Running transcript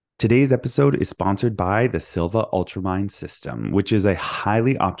Today's episode is sponsored by the Silva Ultramind System, which is a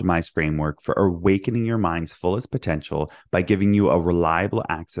highly optimized framework for awakening your mind's fullest potential by giving you a reliable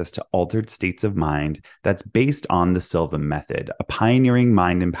access to altered states of mind that's based on the Silva method, a pioneering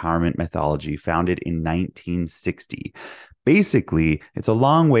mind empowerment methodology founded in 1960. Basically, it's a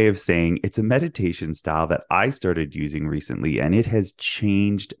long way of saying it's a meditation style that I started using recently, and it has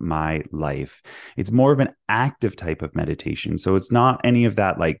changed my life. It's more of an active type of meditation. So it's not any of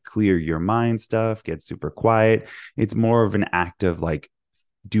that like clear your mind stuff, get super quiet. It's more of an active, like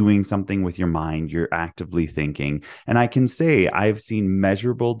doing something with your mind. You're actively thinking. And I can say I've seen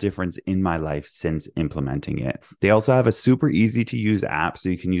measurable difference in my life since implementing it. They also have a super easy to use app, so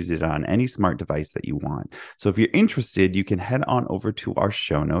you can use it on any smart device that you want. So if you're interested, you can head on over to our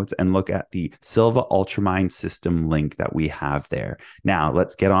show notes and look at the Silva Ultramind System link that we have there. Now,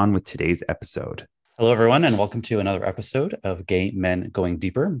 let's get on with today's episode. Hello, everyone, and welcome to another episode of Gay Men Going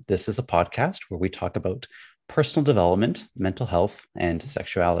Deeper. This is a podcast where we talk about personal development, mental health, and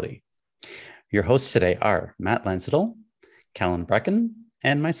sexuality. Your hosts today are Matt Lansedal, Callan Brecken,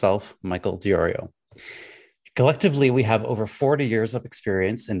 and myself, Michael Diorio. Collectively, we have over 40 years of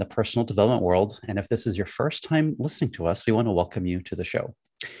experience in the personal development world, and if this is your first time listening to us, we want to welcome you to the show.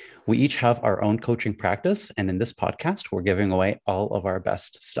 We each have our own coaching practice, and in this podcast, we're giving away all of our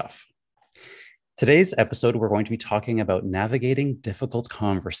best stuff. Today's episode, we're going to be talking about navigating difficult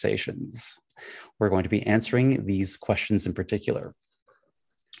conversations. We're going to be answering these questions in particular.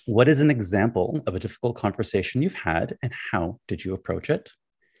 What is an example of a difficult conversation you've had, and how did you approach it?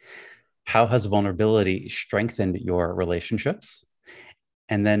 How has vulnerability strengthened your relationships?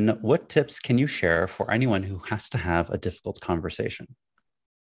 And then what tips can you share for anyone who has to have a difficult conversation?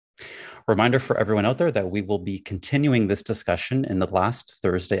 Reminder for everyone out there that we will be continuing this discussion in the last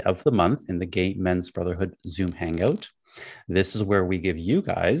Thursday of the month in the Gay Men's Brotherhood Zoom Hangout. This is where we give you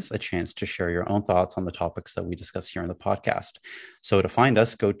guys a chance to share your own thoughts on the topics that we discuss here on the podcast. So to find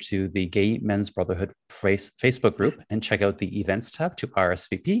us, go to the Gay Men's Brotherhood Facebook group and check out the events tab to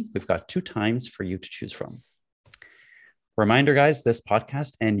RSVP. We've got 2 times for you to choose from. Reminder, guys, this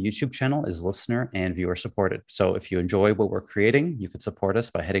podcast and YouTube channel is listener and viewer supported. So if you enjoy what we're creating, you can support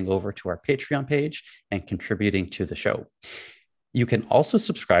us by heading over to our Patreon page and contributing to the show. You can also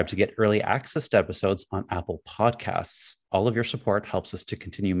subscribe to get early access to episodes on Apple Podcasts. All of your support helps us to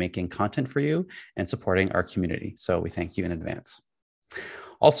continue making content for you and supporting our community. So we thank you in advance.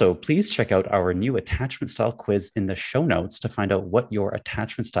 Also, please check out our new attachment style quiz in the show notes to find out what your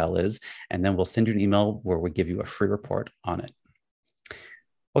attachment style is, and then we'll send you an email where we give you a free report on it.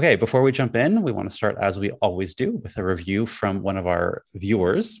 Okay, before we jump in, we want to start, as we always do, with a review from one of our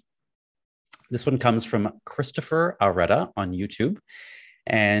viewers. This one comes from Christopher Aureta on YouTube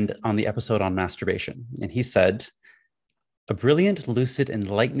and on the episode on masturbation. And he said, "A brilliant, lucid,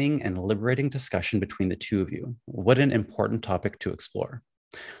 enlightening, and liberating discussion between the two of you. What an important topic to explore.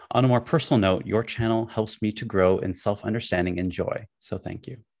 On a more personal note, your channel helps me to grow in self-understanding and joy. So thank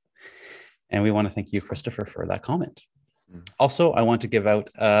you." And we want to thank you, Christopher, for that comment. Also, I want to give out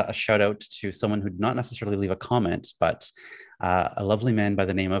a shout out to someone who did not necessarily leave a comment, but a lovely man by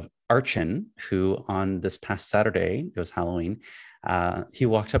the name of Archin, who on this past Saturday, it was Halloween, he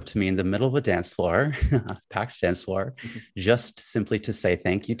walked up to me in the middle of a dance floor, a packed dance floor, just simply to say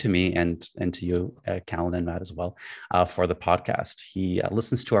thank you to me and to you, Callan and Matt as well, for the podcast. He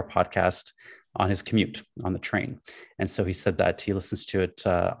listens to our podcast on his commute on the train. And so he said that he listens to it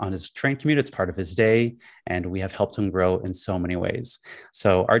on his train commute. It's part of his day, and we have helped him grow in so many ways.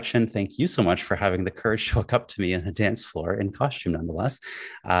 So Archin, thank you so much for having the courage to walk up to me in a dance floor in costume nonetheless,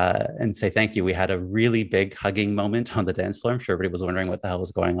 and say thank you. We had a really big hugging moment on the dance floor. I'm sure everybody was wondering what the hell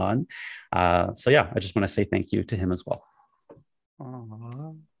was going on. So yeah, I just want to say thank you to him as well.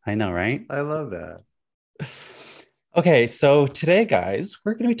 Aww. I know, right? I love that. Okay, so today, guys,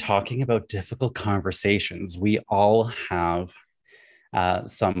 we're going to be talking about difficult conversations. We all have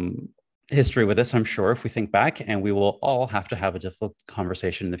some history with this, I'm sure, if we think back, and we will all have to have a difficult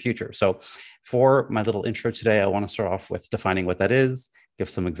conversation in the future. So for my little intro today, I want to start off with defining what that is, give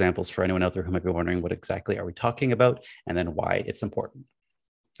some examples for anyone out there who might be wondering what exactly are we talking about, and then why it's important.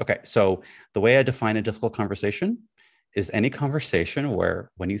 Okay, so the way I define a difficult conversation is any conversation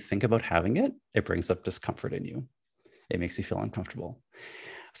where when you think about having it, it brings up discomfort in you. It makes you feel uncomfortable.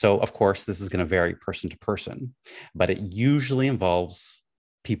 So, of course, this is going to vary person to person, but it usually involves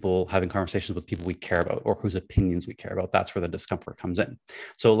people having conversations with people we care about or whose opinions we care about. That's where the discomfort comes in.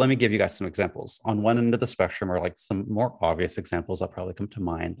 So let me give you guys some examples. On one end of the spectrum are like some more obvious examples that probably come to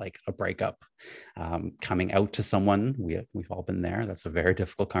mind, like a breakup, coming out to someone. We've all been there. That's a very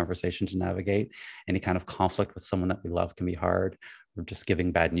difficult conversation to navigate. Any kind of conflict with someone that we love can be hard. We're just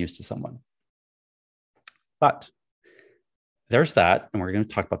giving bad news to someone. But there's that, and we're going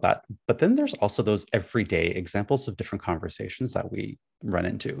to talk about that. But then there's also those everyday examples of different conversations that we run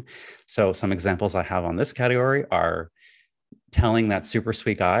into. So some examples I have on this category are telling that super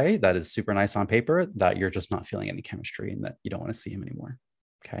sweet guy that is super nice on paper that you're just not feeling any chemistry and that you don't want to see him anymore.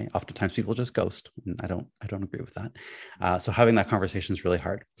 Okay. Oftentimes people just ghost, and I don't agree with that. So having that conversation is really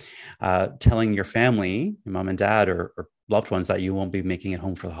hard. Telling your family, your mom and dad or loved ones, that you won't be making it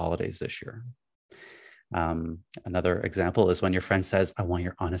home for the holidays this year. Another example is when your friend says, I want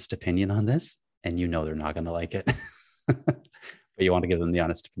your honest opinion on this, and you know they're not going to like it. But you want to give them the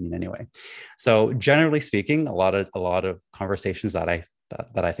honest opinion anyway. So generally speaking, a lot of conversations that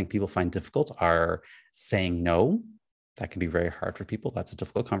I think people find difficult are saying no. That can be very hard for people. That's a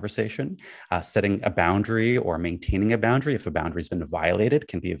difficult conversation. Setting a boundary or maintaining a boundary, if a boundary has been violated,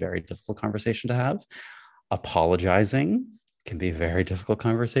 can be a very difficult conversation to have. Apologizing can be a very difficult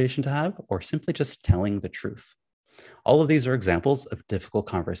conversation to have, or simply just telling the truth. All of these are examples of difficult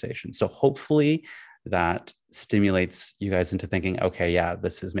conversations. So hopefully that stimulates you guys into thinking, okay, yeah,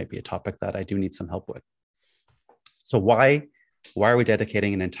 this is maybe a topic that I do need some help with. So why are we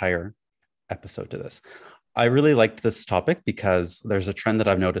dedicating an entire episode to this? I really liked this topic because there's a trend that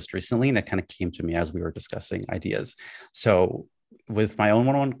I've noticed recently, and it kind of came to me as we were discussing ideas. So with my own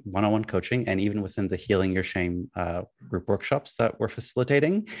one-on-one coaching, and even within the Healing Your Shame group workshops that we're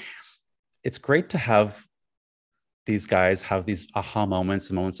facilitating, it's great to have these guys have these aha moments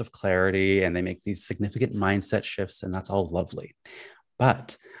and moments of clarity, and they make these significant mindset shifts, and that's all lovely.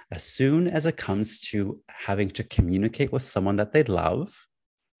 But as soon as it comes to having to communicate with someone that they love,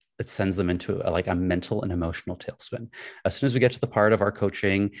 it sends them into a mental and emotional tailspin. As soon as we get to the part of our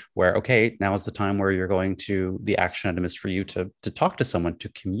coaching where, okay, now is the time where you're going to, the action item is for you to talk to someone, to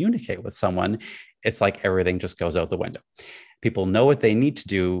communicate with someone, it's like everything just goes out the window. People know what they need to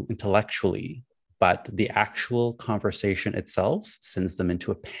do intellectually, but the actual conversation itself sends them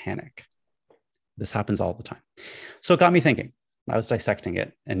into a panic. This happens all the time. So it got me thinking. I was dissecting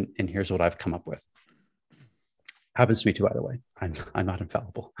it, and here's what I've come up with. Happens to me too, by the way. I'm not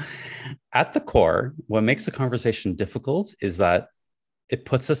infallible. At the core, what makes a conversation difficult is that it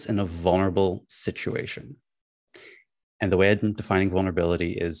puts us in a vulnerable situation. And the way I'm defining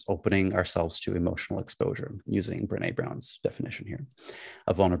vulnerability is opening ourselves to emotional exposure, using Brené Brown's definition here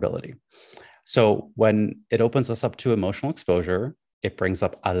of vulnerability. So when it opens us up to emotional exposure, it brings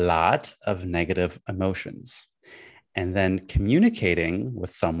up a lot of negative emotions. And then communicating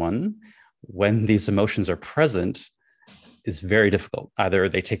with someone when these emotions are present is very difficult. Either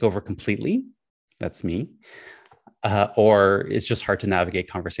they take over completely, that's me, or it's just hard to navigate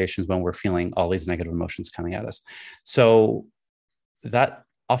conversations when we're feeling all these negative emotions coming at us. So that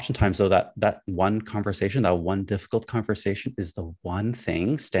oftentimes, though, that one conversation, that one difficult conversation is the one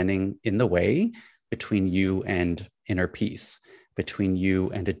thing standing in the way between you and inner peace, between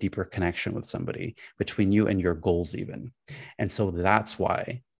you and a deeper connection with somebody, between you and your goals even. And so that's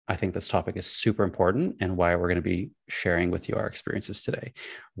why I think this topic is super important, and why we're going to be sharing with you our experiences today.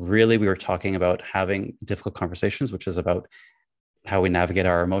 Really, we were talking about having difficult conversations, which is about how we navigate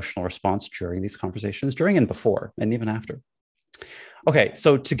our emotional response during these conversations, during and before, and even after. Okay,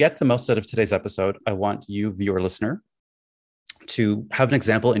 so to get the most out of today's episode, I want you, viewer, listener, to have an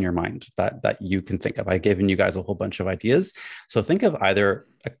example in your mind that you can think of. I've given you guys a whole bunch of ideas. So think of either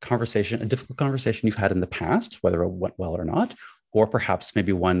a difficult conversation you've had in the past, whether it went well or not, or perhaps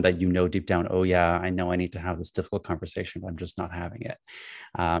maybe one that you know deep down, oh yeah, I know I need to have this difficult conversation, but I'm just not having it.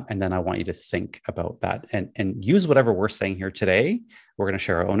 And then I want you to think about that and use whatever we're saying here today. We're going to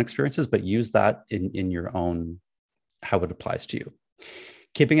share our own experiences, but use that in your own, how it applies to you.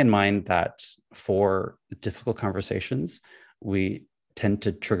 Keeping in mind that for difficult conversations, we tend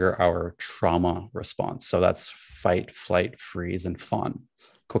to trigger our trauma response. So that's fight, flight, freeze, and fawn.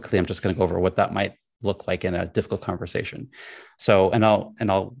 Quickly, I'm just going to go over what that might look like in a difficult conversation. So, and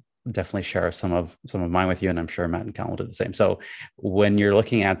I'll definitely share some of mine with you, and I'm sure Matt and Cal will do the same. So when you're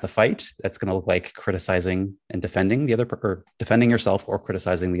looking at the fight, that's going to look like criticizing and defending the other, or defending yourself or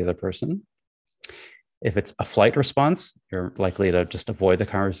criticizing the other person. If it's a flight response, you're likely to just avoid the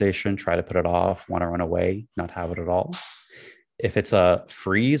conversation, try to put it off, want to run away, not have it at all. If it's a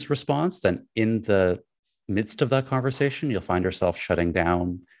freeze response, then in the midst of that conversation, you'll find yourself shutting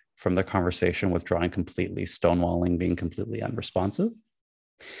down from the conversation, withdrawing completely, stonewalling, being completely unresponsive.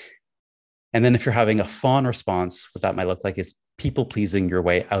 And then if you're having a fawn response, what that might look like is people pleasing your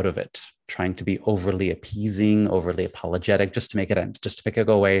way out of it, trying to be overly appeasing, overly apologetic, just to make it end, just to make it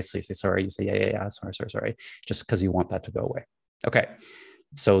go away. So you say sorry, you say yeah, sorry, just because you want that to go away. Okay,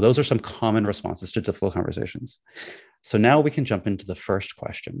 So those are some common responses to difficult conversations. So now we can jump into the first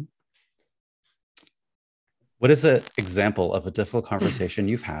question. What is an example of a difficult conversation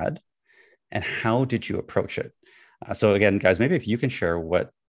you've had, and how did you approach it? So again, guys, maybe if you can share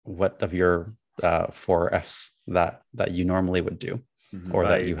what of your 4 Fs that you normally would do or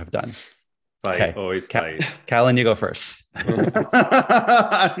that you have done. Fight, always fight. Callan, you go first.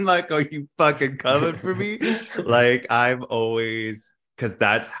 I'm like, oh, you fucking coming for me? Like, I'm always, because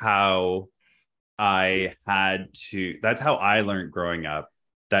that's how I learned growing up,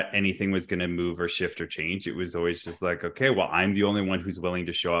 that anything was going to move or shift or change. It was always just like, okay, well, I'm the only one who's willing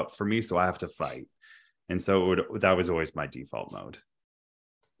to show up for me, so I have to fight. And so that was always my default mode.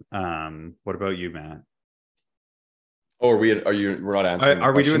 What about you, Matt? Oh, we're not answering.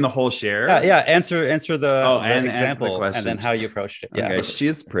 Are we doing the whole share? Yeah. Answer the example and then how you approached it. Okay, Yeah.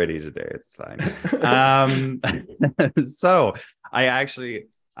 she's pretty today. It's fine. So I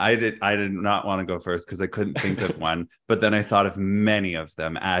did not want to go first because I couldn't think of one, but then I thought of many of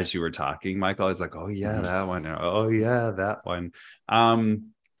them as you were talking, Michael. I was like, oh yeah, that one. Oh yeah, that one.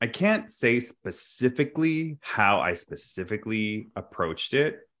 I can't say specifically how I specifically approached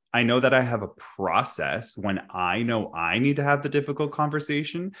it. I know that I have a process when I know I need to have the difficult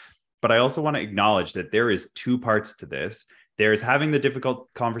conversation, but I also want to acknowledge that there is 2 parts to this. There's having the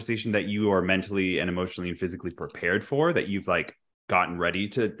difficult conversation that you are mentally and emotionally and physically prepared for, that you've like gotten ready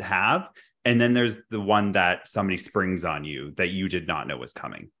to have. And then there's the one that somebody springs on you that you did not know was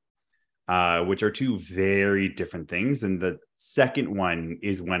coming, which are 2 very different things. And the second one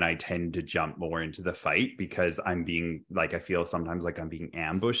is when I tend to jump more into the fight because I feel sometimes like I'm being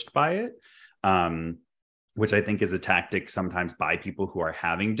ambushed by it, which I think is a tactic sometimes by people who are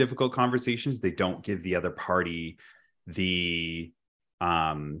having difficult conversations. They don't give the other party the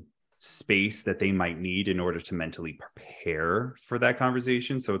space that they might need in order to mentally prepare for that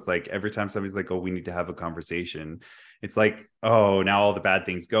conversation. So it's like every time somebody's like, oh, we need to have a conversation, it's like, oh, now all the bad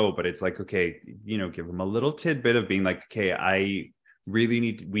things go. But it's like, okay, give them a little tidbit of being like, okay, I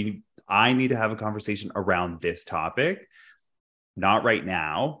need to have a conversation around this topic. Not right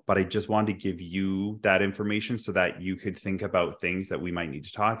now, but I just wanted to give you that information so that you could think about things that we might need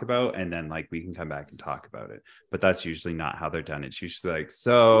to talk about. And then like, we can come back and talk about it. But that's usually not how they're done. It's usually like,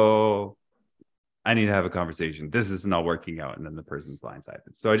 so I need to have a conversation. This is not working out. And then the person's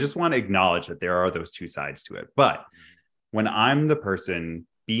blindsided. So I just want to acknowledge that there are those 2 sides to it. But when I'm the person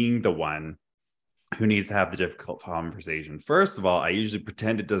being the one who needs to have the difficult conversation, first of all, I usually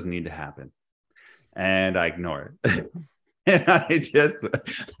pretend it doesn't need to happen. And I ignore it. And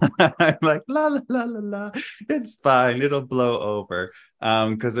I'm like, la, la, la, la, la. It's fine. It'll blow over.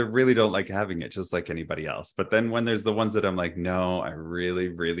 Because I really don't like having it, just like anybody else. But then when there's the ones that I'm like, no, I really,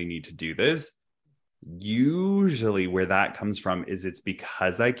 really need to do this. Usually where that comes from is it's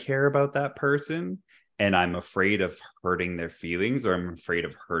because I care about that person and I'm afraid of hurting their feelings, or I'm afraid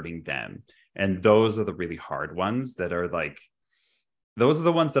of hurting them. And those are the really hard ones that are like, those are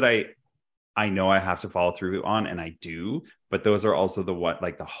the ones that I know I have to follow through on, and I do, but those are also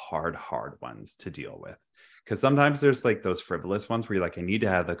the hard ones to deal with. Because sometimes there's like those frivolous ones where you're like, I need to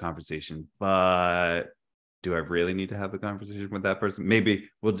have the conversation, but do I really need to have the conversation with that person? Maybe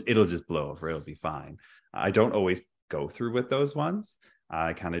it'll just blow over. It'll be fine. I don't always go through with those ones.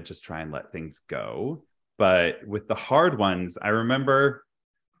 I kind of just try and let things go. But with the hard ones, I remember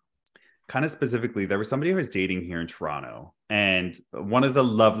kind of specifically, there was somebody I was dating here in Toronto, and one of the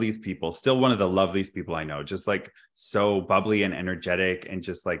loveliest people, still one of the loveliest people I know, just like so bubbly and energetic, and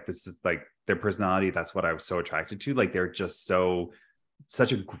just like, this is like their personality. That's what I was so attracted to. Like, they're just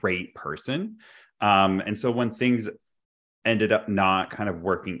such a great person. And so when things ended up not kind of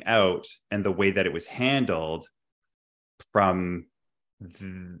working out, and the way that it was handled from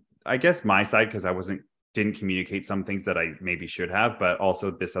I guess my side, because I didn't communicate some things that I maybe should have, but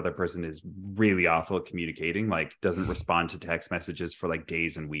also this other person is really awful at communicating, like doesn't respond to text messages for like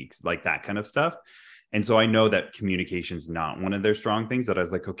days and weeks, like that kind of stuff. And so I know that communication is not one of their strong things. That I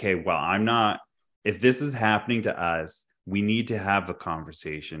was like, okay, well, if this is happening to us, we need to have a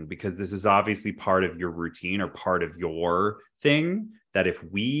conversation, because this is obviously part of your routine or part of your thing, that if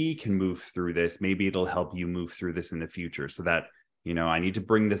we can move through this, maybe it'll help you move through this in the future, so that, I need to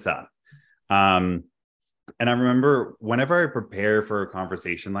bring this up. And I remember whenever I prepare for a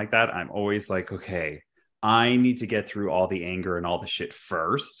conversation like that, I'm always like, okay, I need to get through all the anger and all the shit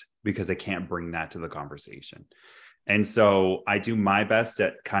first, because I can't bring that to the conversation. And so I do my best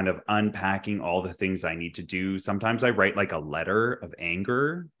at kind of unpacking all the things I need to do. Sometimes I write like a letter of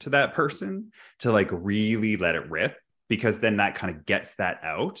anger to that person to like really let it rip, because then that kind of gets that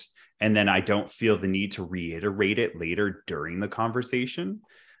out. And then I don't feel the need to reiterate it later during the conversation.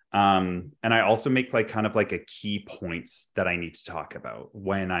 And I also make like kind of like a key points that I need to talk about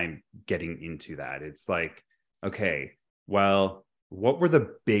when I'm getting into that. It's like, okay, well, what were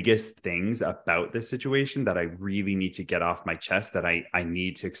the biggest things about this situation that I really need to get off my chest, that I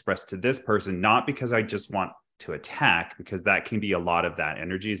need to express to this person, not because I just want to attack, because that can be a lot of that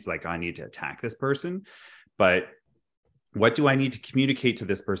energy is like, I need to attack this person, but what do I need to communicate to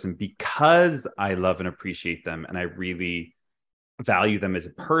this person because I love and appreciate them and I really value them as a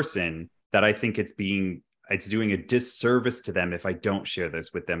person, that I think it's doing a disservice to them if I don't share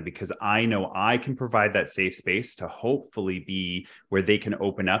this with them, because I know I can provide that safe space to hopefully be where they can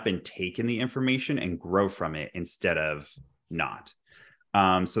open up and take in the information and grow from it instead of not.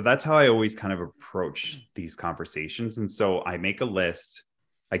 So that's how I always kind of approach these conversations. And so I make a list,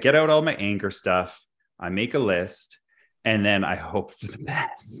 I get out all my anger stuff, I make a list, and then I hope for the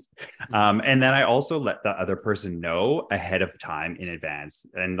best. And then I also let the other person know ahead of time in advance.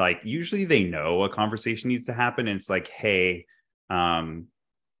 And like, usually they know a conversation needs to happen. And it's like, hey,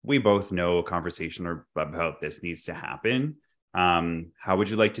 we both know a conversation about this needs to happen. How would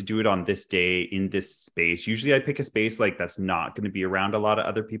you like to do it on this day in this space? Usually I pick a space like that's not going to be around a lot of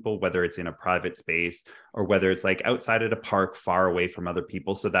other people, whether it's in a private space or whether it's like outside at a park far away from other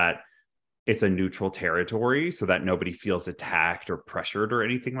people, so that it's a neutral territory, so that nobody feels attacked or pressured or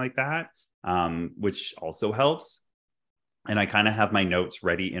anything like that, which also helps. And I kind of have my notes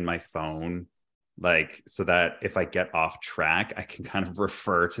ready in my phone, like, so that if I get off track, I can kind of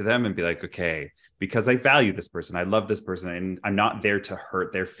refer to them and be like, okay, because I value this person, I love this person, and I'm not there to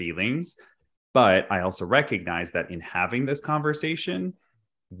hurt their feelings. But I also recognize that in having this conversation,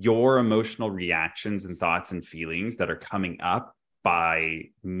 your emotional reactions and thoughts and feelings that are coming up by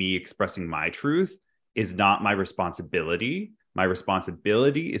me expressing my truth is not my responsibility. My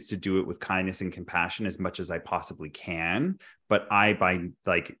responsibility is to do it with kindness and compassion as much as I possibly can. But by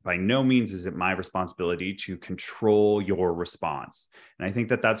no means is it my responsibility to control your response. And I think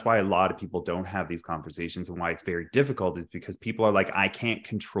that that's why a lot of people don't have these conversations, and why it's very difficult is because people are like, I can't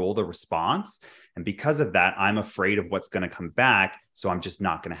control the response. And because of that, I'm afraid of what's going to come back. So I'm just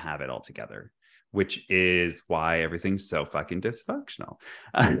not going to have it altogether, which is why everything's so fucking dysfunctional.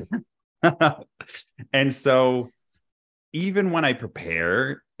 And so even when I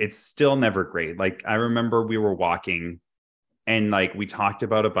prepare, it's still never great. Like, I remember we were walking and like we talked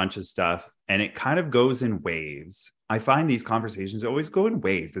about a bunch of stuff, and it kind of goes in waves. I find these conversations always go in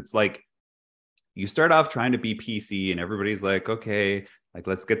waves. It's like you start off trying to be PC and everybody's like, okay, like,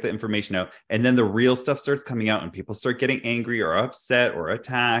 let's get the information out. And then the real stuff starts coming out and people start getting angry or upset or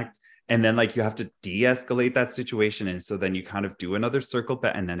attacked. And then like you have to de-escalate that situation. And so then you kind of do another circle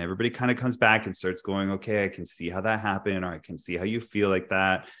back, and then everybody kind of comes back and starts going, okay, I can see how that happened, or I can see how you feel like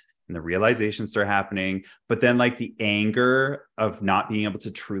that. And the realizations start happening. But then like the anger of not being able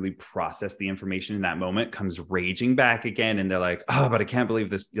to truly process the information in that moment comes raging back again. And they're like, oh, but I can't believe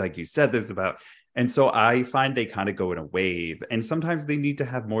this, like you said this about. And so I find they kind of go in a wave, and sometimes they need to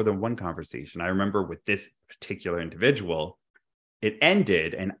have more than one conversation. I remember with this particular individual, it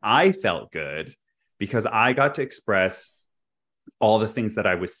ended and I felt good because I got to express all the things that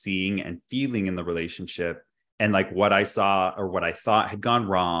I was seeing and feeling in the relationship, and like what I saw or what I thought had gone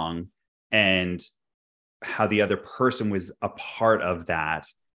wrong, and how the other person was a part of that,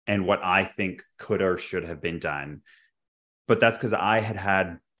 and what I think could or should have been done. But that's because I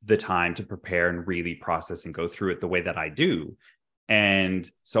had the time to prepare and really process and go through it the way that I do. And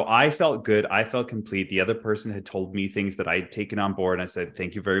so I felt good. I felt complete. The other person had told me things that I'd taken on board. And I said,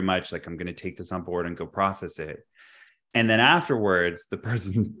 thank you very much. Like, I'm going to take this on board and go process it. And then afterwards, the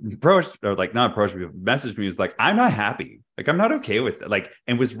person messaged me, was like, I'm not happy. Like, I'm not okay with it. Like,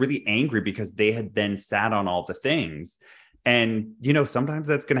 and was really angry because they had then sat on all the things. And, you know, sometimes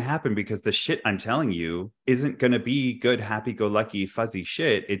that's going to happen because the shit I'm telling you isn't going to be good, happy-go-lucky, fuzzy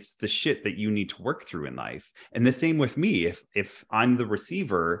shit. It's the shit that you need to work through in life. And the same with me. If I'm the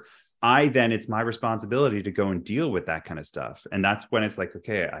receiver, it's my responsibility to go and deal with that kind of stuff. And that's when it's like,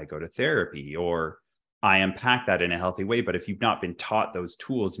 okay, I go to therapy or I unpack that in a healthy way. But if you've not been taught those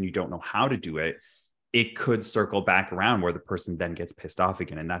tools and you don't know how to do it, it could circle back around where the person then gets pissed off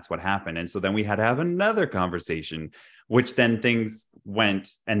again. And that's what happened. And so then we had to have another conversation, which then things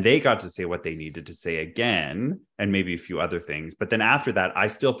went and they got to say what they needed to say again, and maybe a few other things. But then after that, I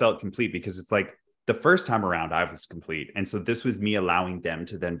still felt complete because it's like the first time around I was complete. And so this was me allowing them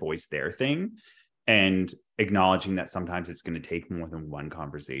to then voice their thing and acknowledging that sometimes it's going to take more than one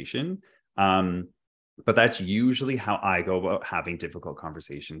conversation. But that's usually how I go about having difficult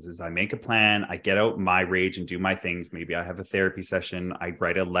conversations is I make a plan, I get out my rage and do my things. Maybe I have a therapy session, I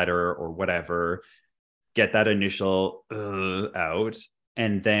write a letter or whatever, get that initial out.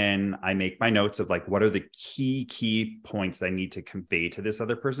 And then I make my notes of like, what are the key points I need to convey to this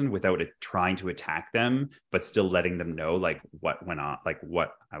other person without trying to attack them, but still letting them know like what went on, like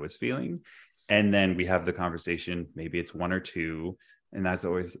what I was feeling. And then we have the conversation. Maybe it's one or two, and that's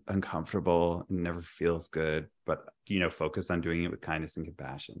always uncomfortable and never feels good, but focus on doing it with kindness and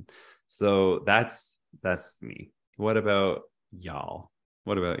compassion. So that's me. What about y'all?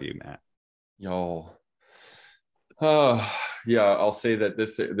 What about you, Matt? Y'all. Yeah, I'll say that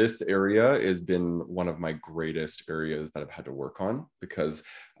this area has been one of my greatest areas that I've had to work on, because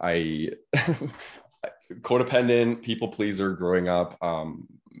I codependent, people pleaser growing up.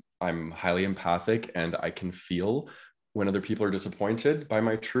 I'm highly empathic, and I can feel when other people are disappointed by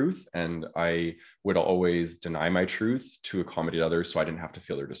my truth, and I would always deny my truth to accommodate others so I didn't have to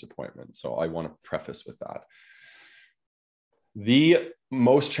feel their disappointment. So I want to preface with that. The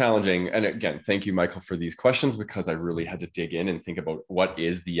most challenging, and again, thank you, Michael, for these questions, because I really had to dig in and think about what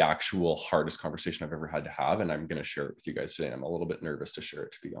is the actual hardest conversation I've ever had to have. And I'm going to share it with you guys today. I'm a little bit nervous to share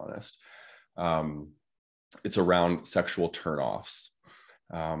it, to be honest. It's around sexual turnoffs.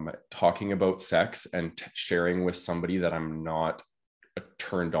 Talking about sex and sharing with somebody that I'm not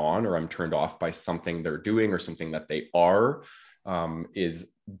turned on, or I'm turned off by something they're doing or something that they are,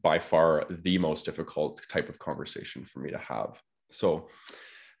 is by far the most difficult type of conversation for me to have. So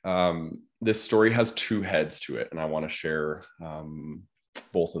this story has two heads to it, and I want to share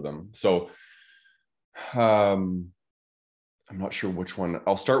both of them. So I'm not sure which one.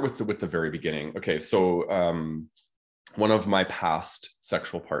 I'll start with the very beginning. Okay, so one of my past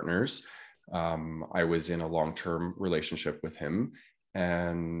sexual partners, I was in a long-term relationship with him,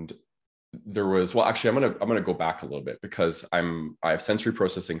 and there was, well, actually, I'm gonna go back a little bit, because I have sensory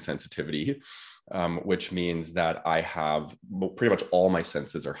processing sensitivity, which means that I have pretty much all my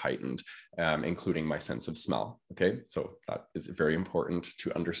senses are heightened, including my sense of smell. Okay, so that is very important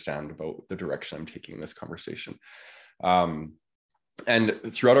to understand about the direction I'm taking this conversation. And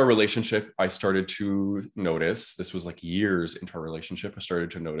throughout our relationship, I started to notice, this was like years into our relationship, I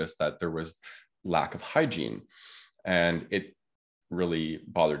started to notice that there was lack of hygiene, and it really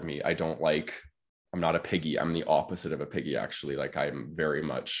bothered me. I'm not a piggy. I'm the opposite of a piggy, actually. Like, I'm very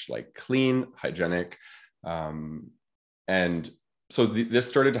much like clean, hygienic. And so this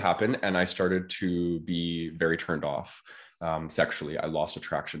started to happen, and I started to be very turned off sexually. I lost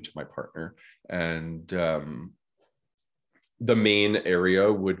attraction to my partner. And the main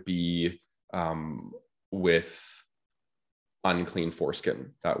area would be with unclean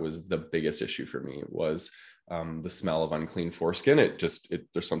foreskin. That was the biggest issue for me, was the smell of unclean foreskin.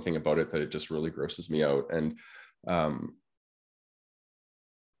 There's something about it that it just really grosses me out. And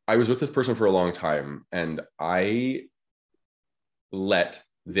I was with this person for a long time, and I let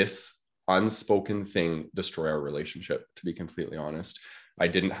this unspoken thing destroy our relationship, to be completely honest. I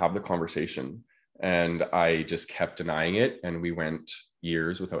didn't have the conversation, and I just kept denying it. And we went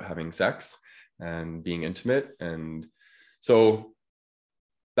years without having sex and being intimate. And so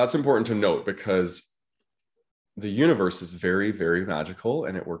that's important to note, because the universe is very, very magical,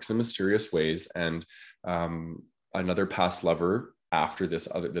 and it works in mysterious ways. And another past lover after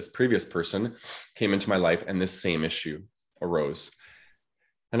this previous person came into my life, and this same issue arose.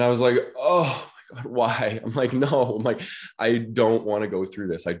 And I was like, oh my God, why? I'm like, no, I'm like, I don't want to go through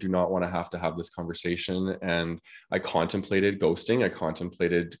this. I do not want to have this conversation. And I contemplated ghosting. I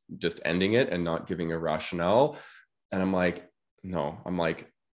contemplated just ending it and not giving a rationale. And I'm like, no, I'm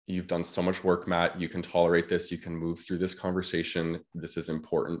like, you've done so much work, Matt. You can tolerate this. You can move through this conversation. This is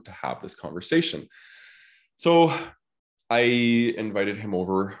important to have this conversation. So I invited him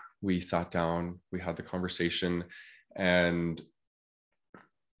over. We sat down, we had the conversation, and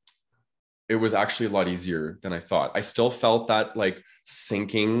it was actually a lot easier than I thought. I still felt that like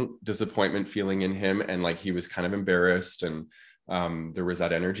sinking disappointment feeling in him, and like he was kind of embarrassed, and there was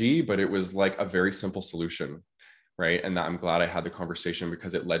that energy, but it was like a very simple solution, right? And that I'm glad I had the conversation,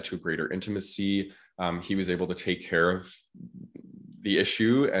 because it led to a greater intimacy. He was able to take care of the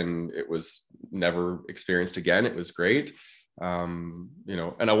issue, and it was never experienced again. It was great. And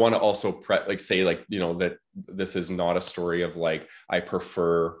I want to also say that this is not a story of like, I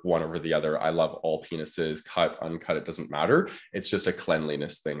prefer one over the other. I love all penises, cut, uncut, it doesn't matter. It's just a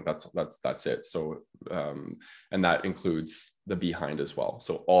cleanliness thing. That's it. So, and that includes the behind as well.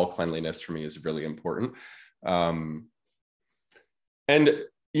 So all cleanliness for me is really important. And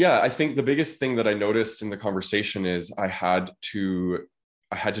yeah, I think the biggest thing that I noticed in the conversation is I had to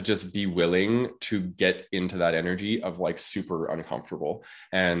I had to just be willing to get into that energy of like super uncomfortable.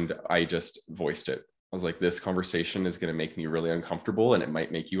 And I just voiced it. I was like, this conversation is going to make me really uncomfortable, and it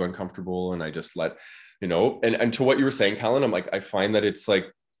might make you uncomfortable. And I just let, and to what you were saying, Callan, I'm like, I find that it's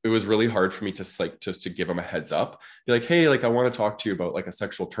like, it was really hard for me to like, just to give him a heads up, be like, hey, like, I want to talk to you about like a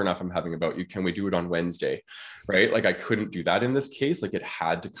sexual turnoff I'm having about you. Can we do it on Wednesday? Right. Like I couldn't do that in this case. Like it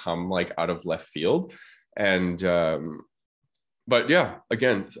had to come like out of left field. And, but yeah,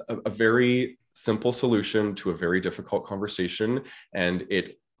 again, a very simple solution to a very difficult conversation. And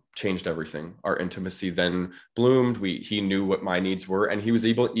it changed everything. Our intimacy then bloomed. He knew what my needs were, and he was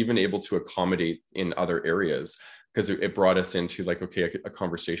even able to accommodate in other areas, because it brought us into like, okay, a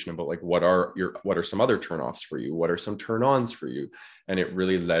conversation about like, what are some other turnoffs for you? What are some turn-ons for you? And it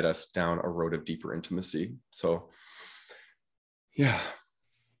really led us down a road of deeper intimacy. So yeah.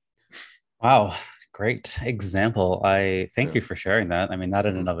 Wow. Great example. I thank you for sharing that. I mean, that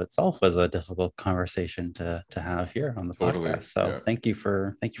in and of itself was a difficult conversation to have here on the podcast. So thank you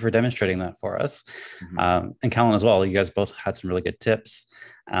for demonstrating that for us. And Callan as well. You guys both had some really good tips.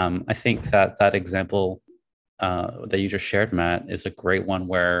 I think that example that you just shared, Matt, is a great one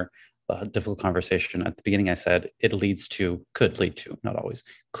where a difficult conversation at the beginning, I said it could lead to, not always,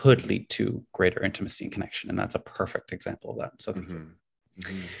 could lead to greater intimacy and connection. And that's a perfect example of that. So thank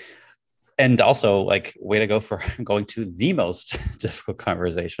you. And also, like, way to go for going to the most difficult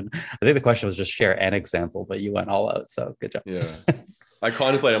conversation. I think the question was just share an example, but you went all out. So good job. Yeah. I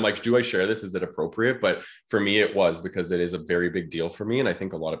contemplate, I'm like, do I share this? Is it appropriate? But for me, it was, because it is a very big deal for me. And I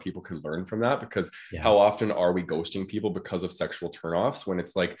think a lot of people can learn from that, because how often are we ghosting people because of sexual turnoffs, when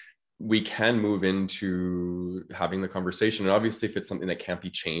it's like, we can move into having the conversation. And obviously, if it's something that can't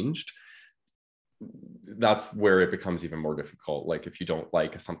be changed, that's where it becomes even more difficult. Like if you don't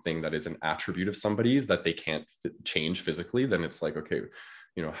like something that is an attribute of somebody's that they can't change physically, then it's like, okay,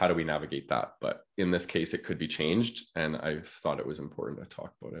 how do we navigate that? But in this case, it could be changed. And I thought it was important to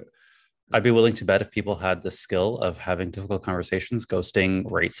talk about it. I'd be willing to bet if people had the skill of having difficult conversations, ghosting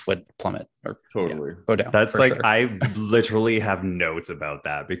rates would plummet or go down. That's like, sure. I literally have notes about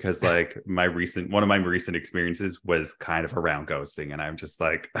that, because like one of my recent experiences was kind of around ghosting, and I'm just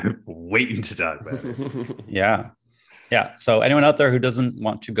like, I'm waiting to talk about it. Yeah. So anyone out there who doesn't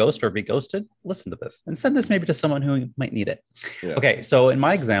want to ghost or be ghosted, listen to this and send this maybe to someone who might need it. Yes. Okay. So in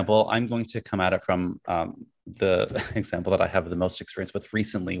my example, I'm going to come at it from the example that I have the most experience with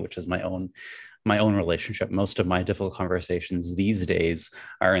recently, which is my own relationship. Most of my difficult conversations these days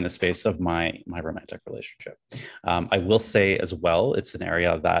are in the space of my romantic relationship. I will say as well, it's an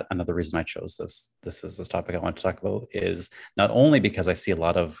area that another reason I chose this topic I want to talk about is not only because I see a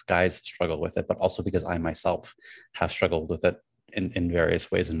lot of guys struggle with it, but also because I myself have struggled with it in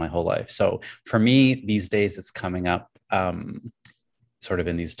various ways in my whole life. So for me these days, it's coming up sort of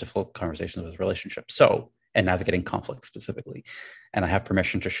in these difficult conversations with relationships. And navigating conflict specifically. And I have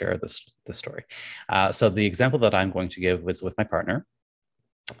permission to share this story. So the example that I'm going to give was with my partner.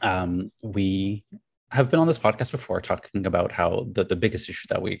 We have been on this podcast before talking about how the biggest issue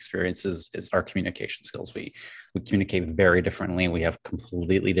that we experience is our communication skills. We communicate very differently. We have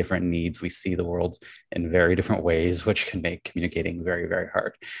completely different needs. We see the world in very different ways, which can make communicating very, very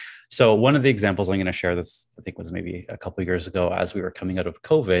hard. So one of the examples I'm going to share this, I think was maybe a couple of years ago as we were coming out of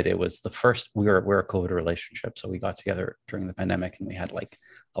COVID. It was the first, we're a COVID relationship. So we got together during the pandemic and we had like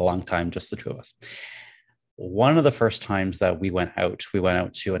a long time, just the two of us. One of the first times that we went out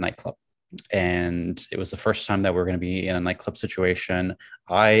to a nightclub. And it was the first time that we're going to be in a nightclub situation.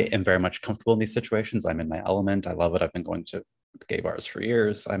 I am very much comfortable in these situations. I'm in my element. I love it. I've been going to gay bars for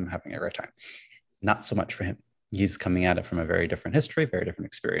years. I'm having a great time. Not so much for him. He's coming at it from a very different history, very different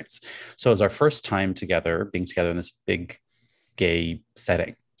experience. So it was our first time together, being together in this big gay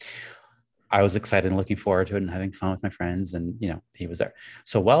setting. I was excited and looking forward to it and having fun with my friends. And, he was there.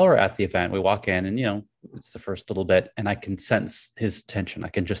 So while we're at the event, we walk in and, it's the first little bit and I can sense his tension. I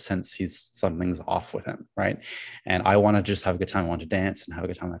can just sense something's off with him. Right. And I want to just have a good time. I want to dance and have a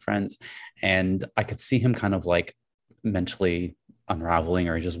good time with my friends. And I could see him kind of like mentally unraveling,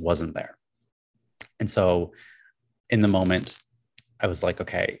 or he just wasn't there. And so in the moment, I was like,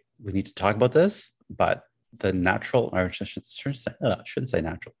 okay, we need to talk about this. But the natural, or I shouldn't say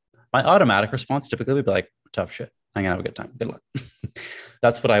natural. My automatic response typically would be like, tough shit. I'm gonna have a good time. Good luck.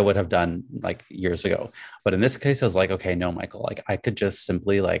 That's what I would have done like years ago. But in this case, I was like, okay, no, Michael, like I could just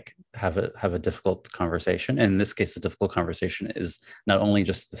simply like have a difficult conversation. And in this case, the difficult conversation is not only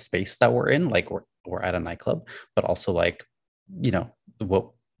just the space that we're in, like we're at a nightclub, but also like,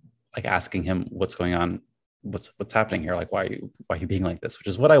 asking him what's going on, what's happening here, like why are you being like this, which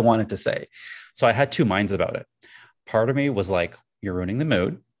is what I wanted to say. So I had two minds about it. Part of me was like, you're ruining the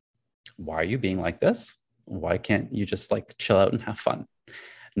mood. Why are you being like this? Why can't you just like chill out and have fun?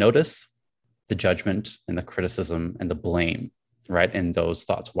 Notice the judgment and the criticism and the blame, right? And those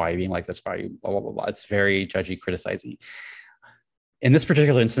thoughts. Why are you being like this? Why are you blah, blah, blah, blah. It's very judgy, criticizing. In this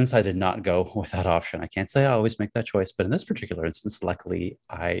particular instance, I did not go with that option. I can't say I always make that choice, but in this particular instance, luckily,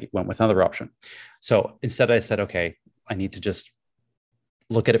 I went with another option. So instead, I said, okay, I need to just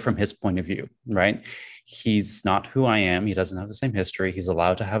look at it from his point of view, right? He's not who I am. He doesn't have the same history. He's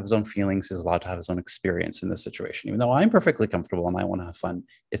allowed to have his own feelings. He's allowed to have his own experience in this situation. Even though I'm perfectly comfortable and I want to have fun,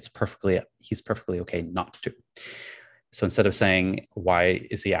 he's perfectly okay not to. So instead of saying, why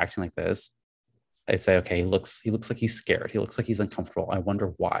is he acting like this? I'd say, okay, he looks like he's scared. He looks like he's uncomfortable. I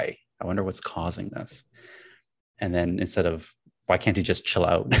wonder why. I wonder what's causing this. And then instead of, why can't he just chill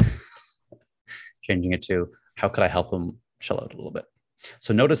out? Changing it to, how could I help him chill out a little bit?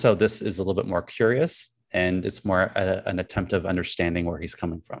 So notice how this is a little bit more curious, and it's more an attempt of understanding where he's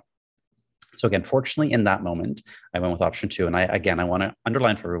coming from. So again, fortunately, in that moment, I went with option 2. And I want to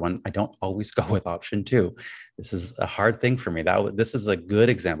underline for everyone, I don't always go with option 2. This is a hard thing for me. This is a good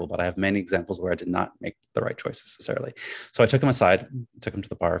example, but I have many examples where I did not make the right choice necessarily. So I took him aside, took him to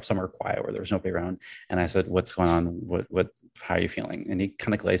the bar, somewhere quiet where there was nobody around. And I said, what's going on? How are you feeling? And he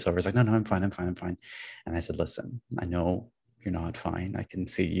kind of glazed over. He's like, no, I'm fine. And I said, listen, I know you're not fine. I can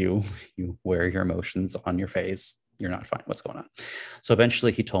see you wear your emotions on your face. You're not fine. What's going on? So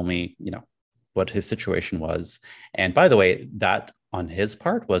eventually he told me, what his situation was. And by the way, that on his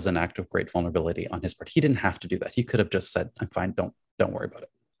part was an act of great vulnerability on his part. He didn't have to do that. He could have just said, I'm fine. Don't worry about it.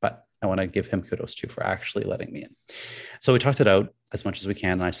 But I want to give him kudos too for actually letting me in. So we talked it out as much as we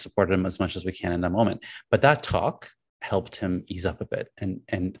can. And I supported him as much as we can in that moment. But that talk helped him ease up a bit.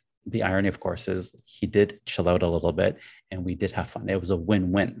 And the irony, of course, is he did chill out a little bit and we did have fun. It was a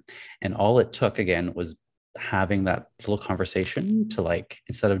win-win. And all it took, again, was having that little conversation to, like,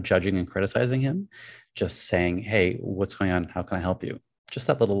 instead of judging and criticizing him, just saying, hey, what's going on? How can I help you? Just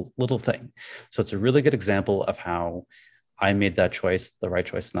that little thing. So it's a really good example of how I made that choice, the right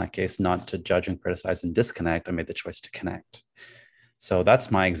choice in that case, not to judge and criticize and disconnect. I made the choice to connect. So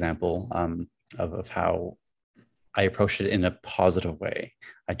that's my example of how I approach it in a positive way.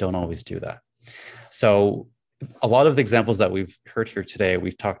 I don't always do that. So a lot of the examples that we've heard here today,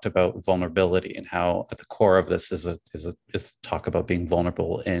 we've talked about vulnerability and how at the core of this is talk about being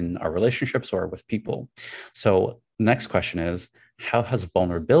vulnerable in our relationships or with people. So the next question is, how has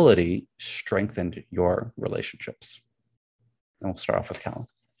vulnerability strengthened your relationships? And we'll start off with Cal.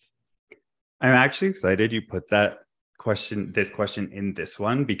 I'm actually excited you put this question in this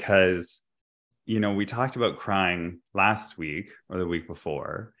one because, we talked about crying last week or the week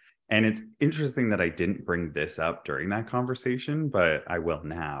before. And it's interesting that I didn't bring this up during that conversation, but I will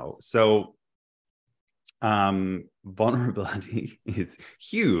now. So vulnerability is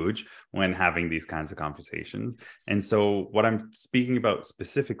huge when having these kinds of conversations. And so what I'm speaking about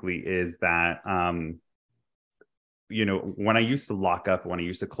specifically is that, when I used to lock up, when I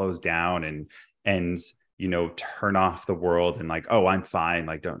used to close down and turn off the world and like, oh, I'm fine,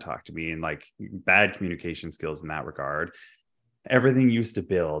 like, don't talk to me, and like bad communication skills in that regard, everything used to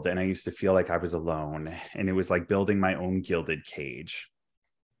build and I used to feel like I was alone, and it was like building my own gilded cage.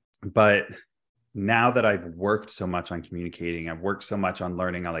 But now that I've worked so much on communicating, I've worked so much on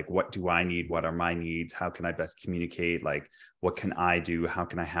learning, like, what do I need? What are my needs? How can I best communicate? Like, what can I do? How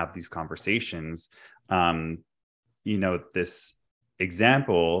can I have these conversations? This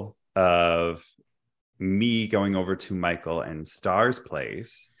example of me going over to Michael and Star's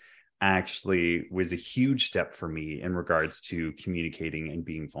place actually was a huge step for me in regards to communicating and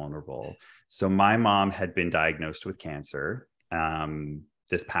being vulnerable. So my mom had been diagnosed with cancer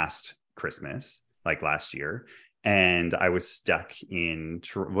this past Christmas, like last year. And I was stuck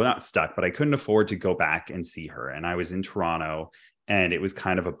not stuck, but I couldn't afford to go back and see her. And I was in Toronto and it was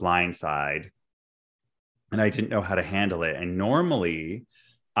kind of a blindside and I didn't know how to handle it. And normally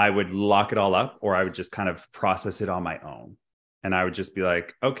I would lock it all up or I would just kind of process it on my own. And I would just be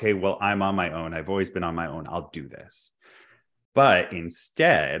like, okay, well, I'm on my own. I've always been on my own. I'll do this. But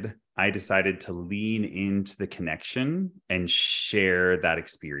instead, I decided to lean into the connection and share that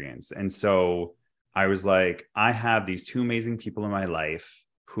experience. And so I was like, I have these two amazing people in my life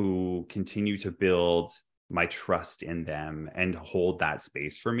who continue to build my trust in them and hold that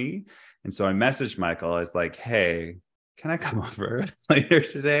space for me. And so I messaged Michael. I was like, hey, can I come over later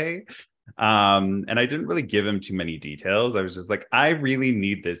today? And I didn't really give him too many details. I was just like, I really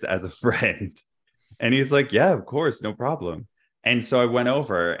need this as a friend. And he's like, yeah, of course, no problem. And so I went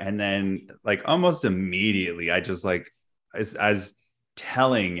over and then like almost immediately, I just like, as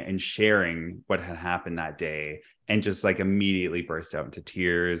telling and sharing what had happened that day and just like immediately burst out into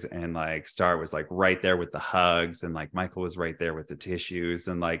tears. And like Star was like right there with the hugs, and like Michael was right there with the tissues.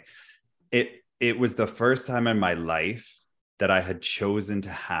 And like it was the first time in my life that I had chosen to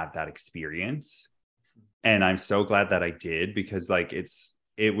have that experience. And I'm so glad that I did, because like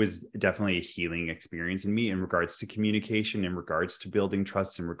it was definitely a healing experience in me in regards to communication, in regards to building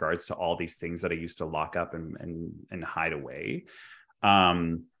trust, in regards to all these things that I used to lock up and hide away.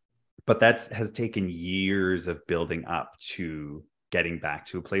 But that has taken years of building up to getting back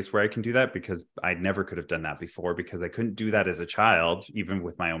to a place where I can do that, because I never could have done that before, because I couldn't do that as a child, even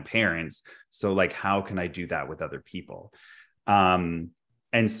with my own parents. So like, how can I do that with other people?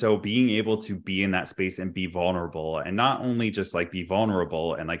 And so being able to be in that space and be vulnerable, and not only just like be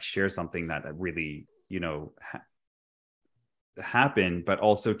vulnerable and like share something that really, happened, but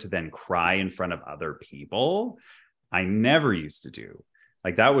also to then cry in front of other people, I never used to do.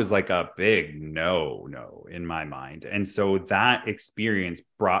 Like that was like a big no in my mind. And so that experience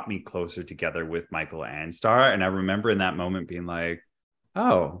brought me closer together with Michael and Star. And I remember in that moment being like,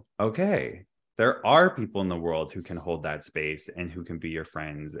 oh, okay, there are people in the world who can hold that space and who can be your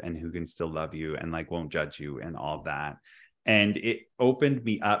friends and who can still love you and like won't judge you and all of that. And it opened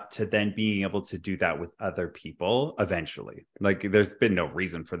me up to then being able to do that with other people eventually. Like there's been no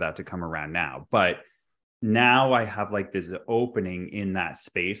reason for that to come around now, but now I have like this opening in that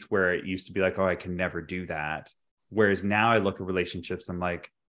space where it used to be like, oh, I can never do that. Whereas now I look at relationships, I'm like,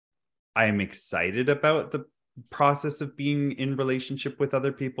 I'm excited about the process of being in relationship with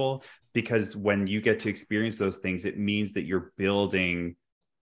other people, because when you get to experience those things, it means that you're building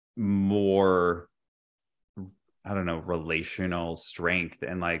more, I don't know, relational strength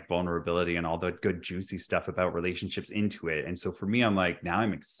and like vulnerability and all the good juicy stuff about relationships into it. And so for me, I'm like, now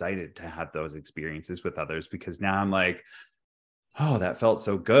I'm excited to have those experiences with others, because now I'm like, oh, that felt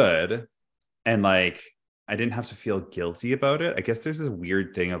so good. And like, I didn't have to feel guilty about it. I guess there's this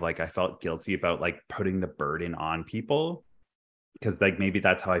weird thing of like, I felt guilty about like putting the burden on people, because like maybe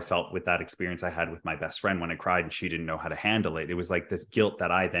that's how I felt with that experience I had with my best friend when I cried and she didn't know how to handle it. It was like this guilt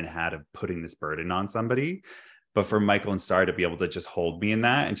that I then had of putting this burden on somebody. But for Michael and Star to be able to just hold me in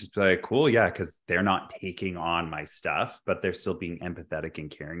that and just be like, cool, yeah, because they're not taking on my stuff, but they're still being empathetic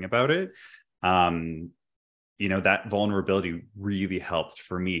and caring about it. That vulnerability really helped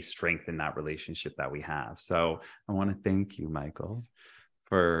for me strengthen that relationship that we have. So I want to thank you, Michael,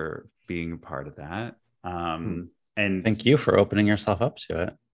 for being a part of that. And thank you for opening yourself up to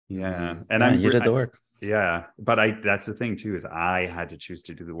it. Yeah. And you did the work. Yeah. But that's the thing too, is I had to choose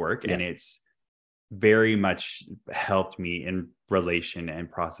to do the work, and it's very much helped me in relation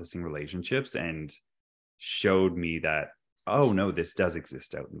and processing relationships, and showed me that, oh no, this does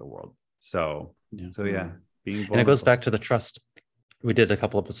exist out in the world. So being vulnerable. And it goes back to the trust. We did a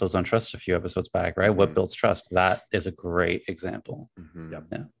couple episodes on trust a few episodes back, right? What builds trust? That is a great example.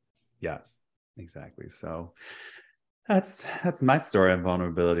 Yeah, exactly. So that's my story on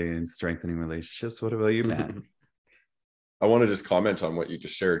vulnerability and strengthening relationships. What about you, Matt? I want to just comment on what you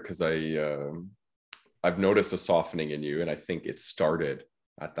just shared, because I've noticed a softening in you, and I think it started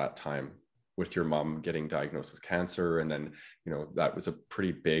at that time with your mom getting diagnosed with cancer, and then that was a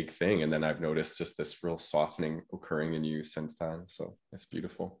pretty big thing, and then I've noticed just this real softening occurring in you since then. So it's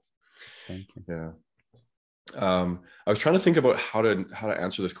beautiful. Thank you. Yeah. I was trying to think about how to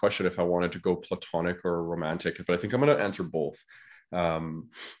answer this question, if I wanted to go platonic or romantic, but I think I'm going to answer both.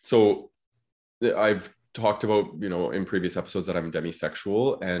 So I've talked about, in previous episodes, that I'm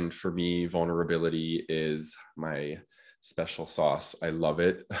demisexual. And for me, vulnerability is my special sauce. I love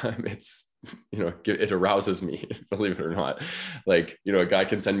it. It's, it arouses me, believe it or not. Like, a guy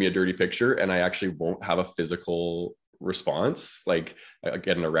can send me a dirty picture and I actually won't have a physical response, like I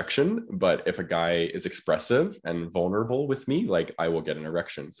get an erection. But if a guy is expressive and vulnerable with me, like I will get an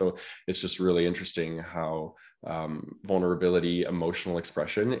erection. So it's just really interesting how vulnerability, emotional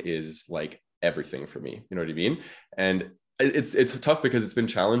expression is like everything for me. You know what I mean? And it's tough, because it's been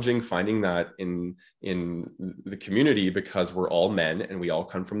challenging finding that in the community, because we're all men and we all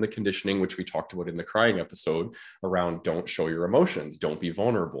come from the conditioning, which we talked about in the crying episode, around don't show your emotions, don't be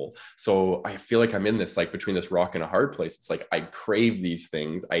vulnerable. So I feel like I'm in this, like between this rock and a hard place. It's like I crave these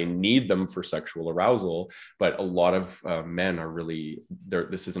things, I need them for sexual arousal, but a lot of men are really there.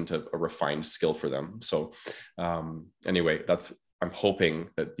 This isn't a refined skill for them. So anyway, I'm hoping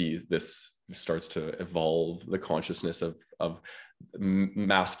that this starts to evolve the consciousness of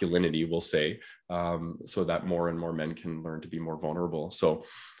masculinity, we'll say, so that more and more men can learn to be more vulnerable. So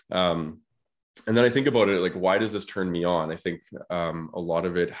and then I think about it, like, why does this turn me on? I think a lot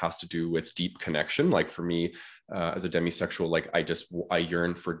of it has to do with deep connection. Like for me, as a demisexual, like I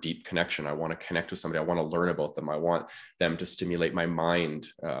yearn for deep connection. I want to connect with somebody. I want to learn about them. I want them to stimulate my mind.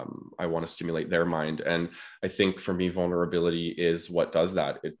 I want to stimulate their mind. And I think for me, vulnerability is what does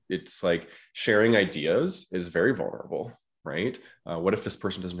that. It's like sharing ideas is very vulnerable, right? What if this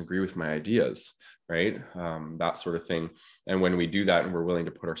person doesn't agree with my ideas? Right? That sort of thing. And when we do that and we're willing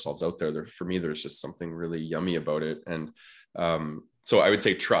to put ourselves out there, for me, there's just something really yummy about it. And so I would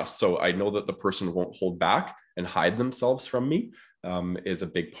say trust. So I know that the person won't hold back and hide themselves from me, is a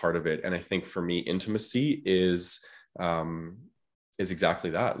big part of it. And I think for me, intimacy is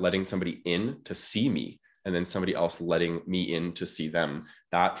exactly that, letting somebody in to see me, and then somebody else letting me in to see them.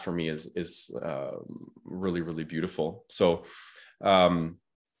 That for me is really, really beautiful. So,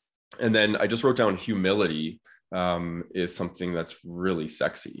 and then I just wrote down humility is something that's really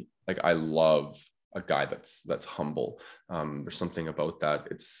sexy. Like I love a guy that's humble. There's something about that.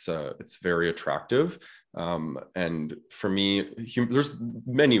 It's very attractive. And for me, there's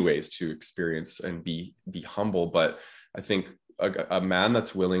many ways to experience and be humble, but I think a man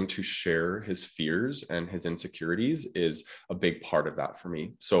that's willing to share his fears and his insecurities is a big part of that for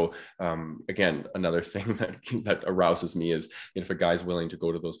me. So again, another thing that arouses me is if a guy's willing to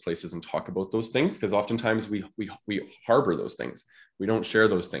go to those places and talk about those things, because oftentimes we harbor those things. We don't share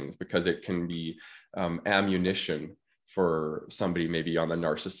those things because it can be ammunition for somebody maybe on the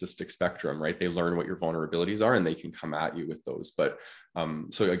narcissistic spectrum, right? They learn what your vulnerabilities are and they can come at you with those. But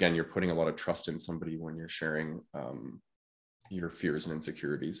so again, you're putting a lot of trust in somebody when you're sharing your fears and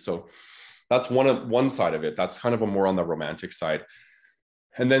insecurities. So that's one side of it. That's kind of a more on the romantic side.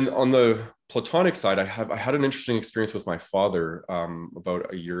 And then on the platonic side, I had an interesting experience with my father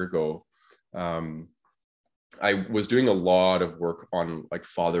about a year ago. I was doing a lot of work on like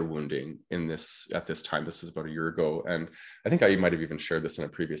father wounding at this time. This was about a year ago. And I think I might have even shared this in a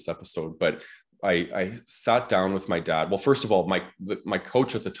previous episode, but I sat down with my dad. Well, first of all, my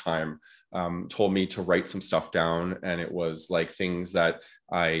coach at the time told me to write some stuff down, and it was like things I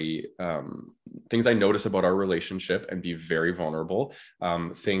notice about our relationship and be very vulnerable,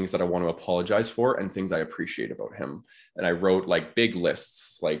 things that I want to apologize for, and things I appreciate about him. And I wrote like big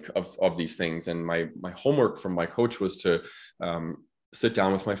lists like of these things. And my homework from my coach was to sit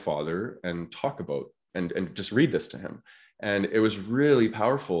down with my father and talk about and just read this to him. And it was really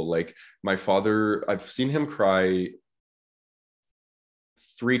powerful. Like my father, I've seen him cry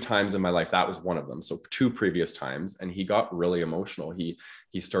 3 times in my life. That was one of them. So 2 previous times. And he got really emotional. He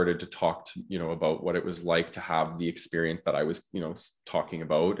started to talk to, about what it was like to have the experience that I was, talking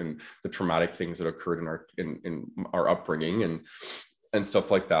about, and the traumatic things that occurred in our upbringing and stuff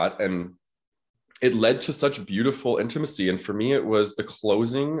like that. And it led to such beautiful intimacy. And for me, it was the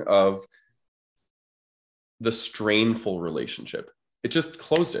closing of the strainful relationship. It just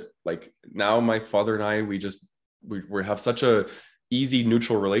closed it. Like now my father and I, we have such a easy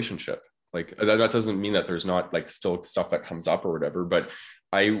neutral relationship. Like that doesn't mean that there's not like still stuff that comes up or whatever, but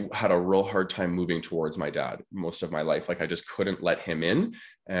I had a real hard time moving towards my dad most of my life. Like I just couldn't let him in,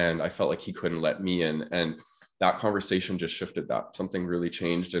 and I felt like he couldn't let me in. And that conversation just shifted that. Something really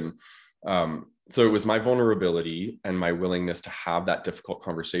changed. And so it was my vulnerability and my willingness to have that difficult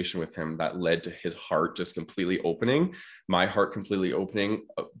conversation with him that led to his heart just completely opening, my heart completely opening.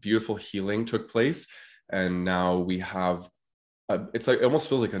 A beautiful healing took place. And now we have, it's like, it almost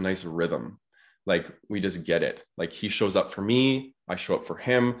feels like a nice rhythm. Like we just get it. Like he shows up for me, I show up for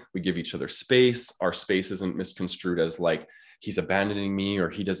him. We give each other space. Our space isn't misconstrued as like he's abandoning me or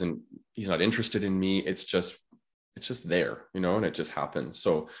he's not interested in me. It's just there, and it just happens.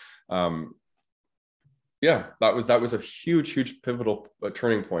 So, yeah, that was a huge pivotal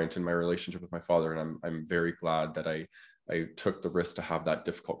turning point in my relationship with my father. And I'm very glad that I took the risk to have that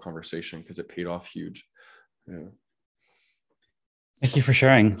difficult conversation, because it paid off huge. Yeah. Thank you for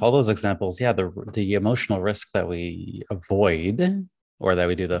sharing all those examples. Yeah, the emotional risk that we avoid, or that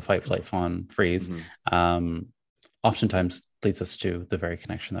we do the fight, flight, fawn, freeze, oftentimes leads us to the very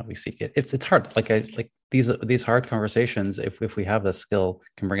connection that we seek. It's hard. Like these hard conversations, if we have this skill,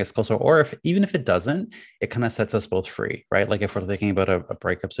 can bring us closer. Or even if it doesn't, it kind of sets us both free, right? Like if we're thinking about a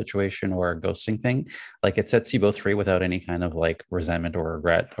breakup situation or a ghosting thing, like it sets you both free without any kind of like resentment or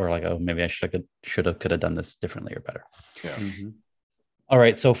regret, or like, oh, maybe I could have done this differently or better. Yeah. Mm-hmm. All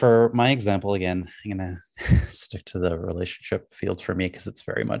right. So for my example, again, I'm going to stick to the relationship field for me because it's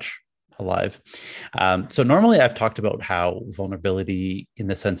very much alive. So normally I've talked about how vulnerability in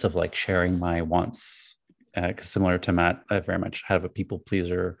the sense of like sharing my wants, because similar to Matt, I very much have a people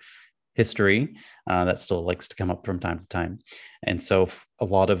pleaser history that still likes to come up from time to time. And so a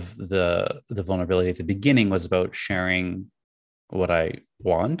lot of the vulnerability at the beginning was about sharing what I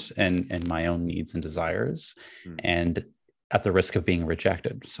want and my own needs and desires, and at the risk of being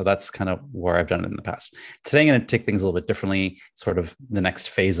rejected. So that's kind of where I've done it in the past. Today, I'm going to take things a little bit differently, sort of the next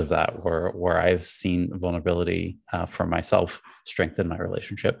phase of that, where I've seen vulnerability for myself strengthen my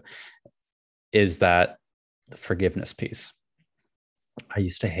relationship, is that the forgiveness piece. I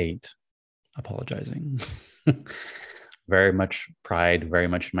used to hate apologizing. Very much pride, very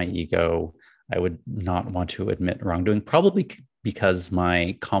much my ego. I would not want to admit wrongdoing, probably because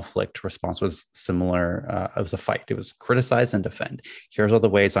my conflict response was similar. It was a fight. It was criticize and defend. Here's all the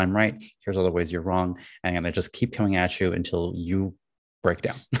ways I'm right. Here's all the ways you're wrong. And I'm going to just keep coming at you until you break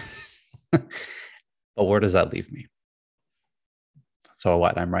down. But where does that leave me? So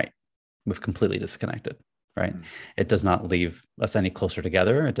what? I'm right. We've completely disconnected, right? It does not leave us any closer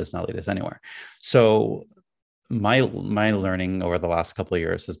together. It does not lead us anywhere. So my learning over the last couple of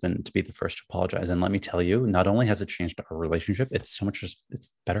years has been to be the first to apologize. And let me tell you, not only has it changed our relationship, it's so much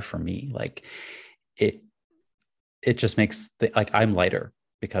it's better for me. Like it just makes I'm lighter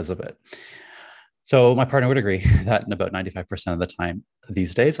because of it. So my partner would agree that in about 95% of the time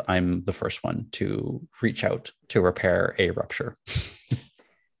these days, I'm the first one to reach out to repair a rupture.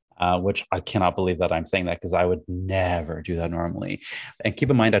 Which I cannot believe that I'm saying that, because I would never do that normally. And keep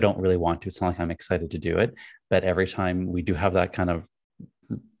in mind, I don't really want to. It's not like I'm excited to do it. But every time we do have that kind of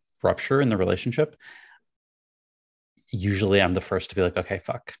rupture in the relationship, usually I'm the first to be like, okay,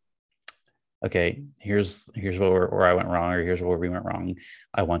 fuck. Okay, here's where I went wrong, or here's where we went wrong.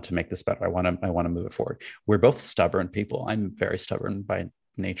 I want to make this better. I want to move it forward. We're both stubborn people. I'm very stubborn by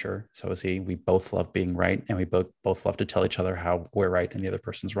nature. So is he. We both love being right, and we both love to tell each other how we're right and the other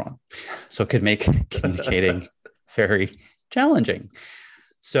person's wrong. So it could make communicating very challenging.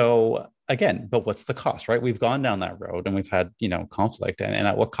 So again, but what's the cost, right? We've gone down that road and we've had, conflict, and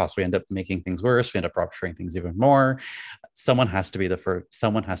at what cost? We end up making things worse. We end up rupturing things even more. Someone has to be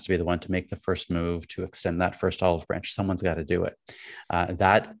the one to make the first move, to extend that first olive branch. Someone's got to do it.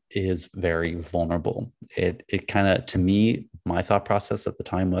 That is very vulnerable. It kind of, to me, my thought process at the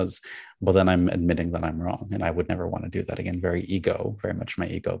time was, well, then I'm admitting that I'm wrong, and I would never want to do that again. Very much my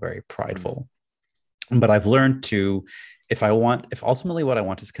ego, very prideful. But I've learned to, if ultimately what I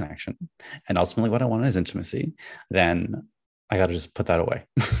want is connection, and ultimately what I want is intimacy, then I got to just put that away.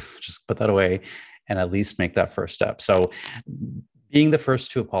 Just put that away and at least make that first step. So being the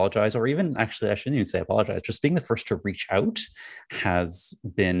first to apologize, or even actually, I shouldn't even say apologize, just being the first to reach out has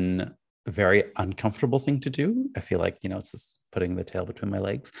been a very uncomfortable thing to do. I feel like, it's just putting the tail between my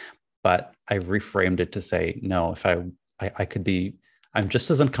legs, but I reframed it to say, no, if I could be, I'm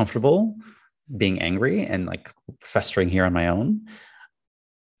just as uncomfortable being angry and like festering here on my own.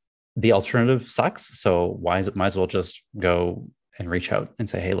 The alternative sucks. So might as well just go and reach out and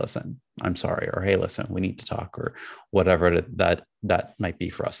say, hey, listen, I'm sorry. Or, hey, listen, we need to talk, or whatever that might be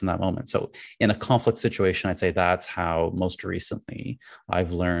for us in that moment. So in a conflict situation, I'd say that's how most recently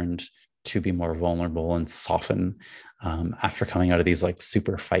I've learned to be more vulnerable and soften after coming out of these like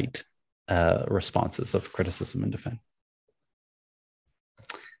super fight responses of criticism and defense.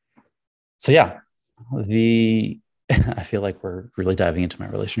 So yeah, I feel like we're really diving into my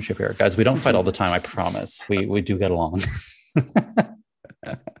relationship here, guys. We don't fight all the time, I promise. We do get along.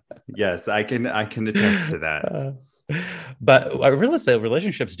 Yes, I can attest to that. But I realize that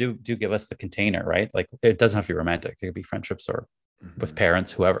relationships do give us the container, right? Like it doesn't have to be romantic. It could be friendships or with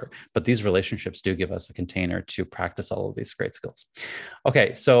parents, whoever. But these relationships do give us a container to practice all of these great skills.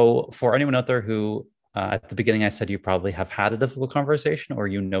 Okay, so for anyone out there who at the beginning, I said you probably have had a difficult conversation, or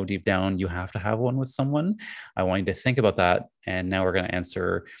deep down you have to have one with someone. I want you to think about that. And now we're going to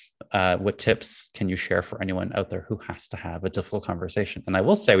answer what tips can you share for anyone out there who has to have a difficult conversation? And I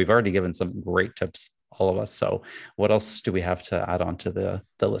will say we've already given some great tips, all of us. So what else do we have to add on to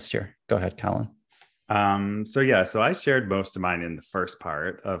the list here? Go ahead, Callan. So I shared most of mine in the first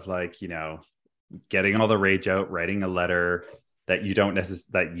part of getting all the rage out, writing a letter that you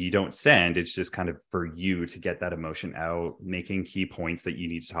don't send. It's just kind of for you to get that emotion out, making key points that you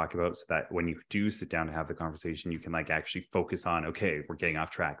need to talk about, so that when you do sit down to have the conversation, you can actually focus on, okay, we're getting off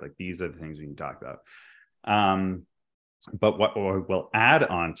track. These are the things we need to talk about. But what we'll add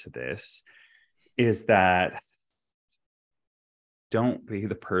on to this is that don't be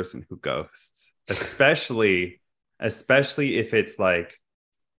the person who ghosts, especially if it's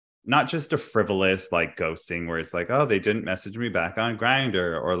not just a frivolous ghosting where it's oh, they didn't message me back on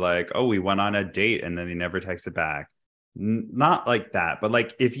Grindr, or oh, we went on a date and then they never texted back. Not like that, but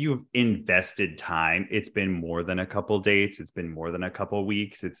like if you've invested time, it's been more than a couple dates, it's been more than a couple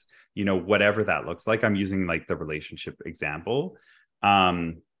weeks, it's, you know, whatever that looks like. I'm using like the relationship example.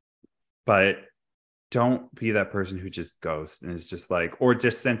 But don't be that person who just ghosts and is just like, or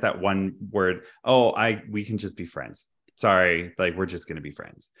just sent that one word, oh, we can just be friends. Sorry, like we're just going to be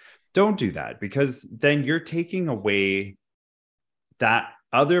friends. Don't do that, because then you're taking away that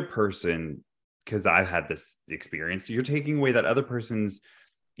other person, because I've had this experience, you're taking away that other person's,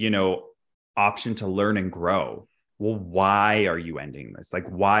 you know, option to learn and grow. Well, why are you ending this? Like,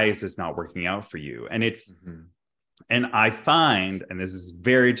 why is this not working out for you? And it's, and I find, and this is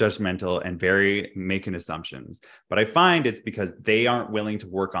very judgmental and very making assumptions, but I find it's because they aren't willing to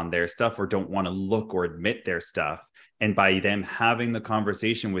work on their stuff or don't want to look or admit their stuff. And by them having the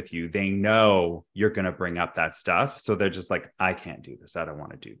conversation with you, they know you're going to bring up that stuff. So they're just like, I can't do this. I don't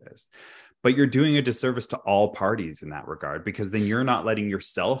want to do this. But you're doing a disservice to all parties in that regard, because then you're not letting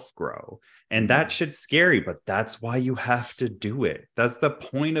yourself grow. And that shit's scary, but that's why you have to do it. That's the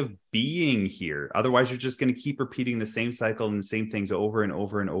point of being here. Otherwise, you're just going to keep repeating the same cycle and the same things over and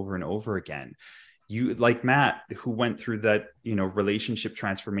over and over and over again. You, like Matt, who went through that, you know, relationship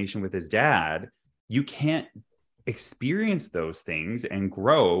transformation with his dad, you can't experience those things and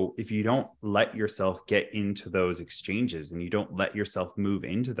grow if you don't let yourself get into those exchanges and you don't let yourself move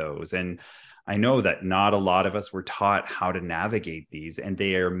into those. And I know that not a lot of us were taught how to navigate these, and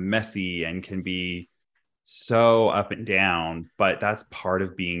they are messy and can be so up and down, but that's part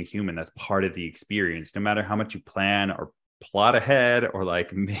of being human. That's part of the experience. No matter how much you plan or plot ahead, or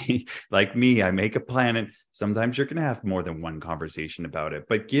like me, I make a plan, and sometimes you're going to have more than one conversation about it,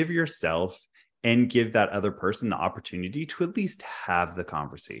 but give yourself and give that other person the opportunity to at least have the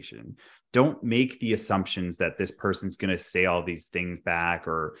conversation. Don't make the assumptions that this person's going to say all these things back,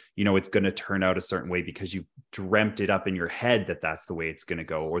 or, you know, it's going to turn out a certain way because you've dreamt it up in your head that that's the way it's going to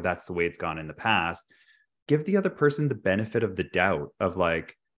go, or that's the way it's gone in the past. Give the other person the benefit of the doubt of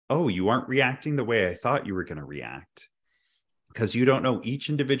like, oh, you aren't reacting the way I thought you were going to react. Because you don't know, each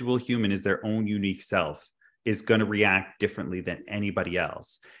individual human is their own unique self, is going to react differently than anybody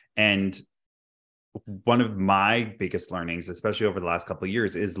else. And one of my biggest learnings, especially over the last couple of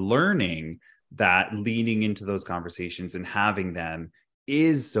years, is learning that leaning into those conversations and having them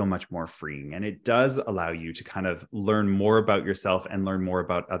is so much more freeing. And it does allow you to kind of learn more about yourself and learn more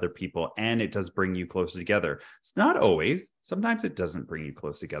about other people. And it does bring you closer together. It's not always. Sometimes it doesn't bring you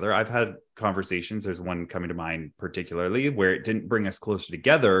close together. I've had conversations. There's one coming to mind particularly where it didn't bring us closer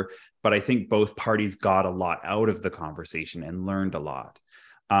together, but I think both parties got a lot out of the conversation and learned a lot.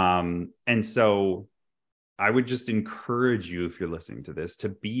 And so I would just encourage you, if you're listening to this, to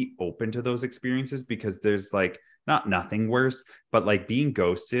be open to those experiences, because there's like nothing worse, but like being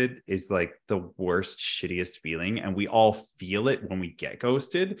ghosted is like the worst, shittiest feeling. And we all feel it when we get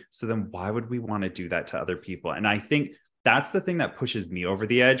ghosted. So then why would we want to do that to other people? And I think that's the thing that pushes me over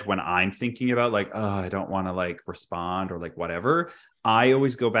the edge when I'm thinking about like, oh, I don't want to like respond or like whatever. I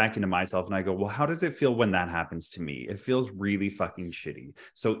always go back into myself and I go, well, how does it feel when that happens to me? It feels really fucking shitty.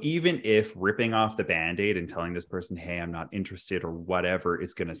 So even if ripping off the Band-Aid and telling this person, hey, I'm not interested or whatever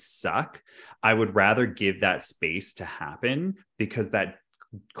is going to suck, I would rather give that space to happen, because that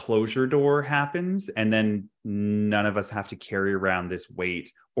closure door happens and then none of us have to carry around this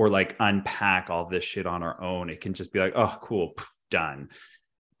weight or like unpack all this shit on our own. It can just be like, oh, cool, poof, done.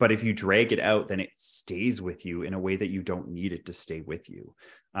 But if you drag it out, then it stays with you in a way that you don't need it to stay with you.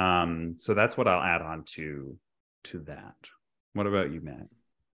 So that's what I'll add on to that. What about you, Matt?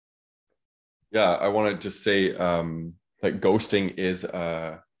 Yeah, I wanted to say like ghosting is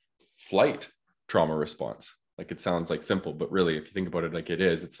a flight trauma response. Like it sounds like simple, but really, if you think about it, like it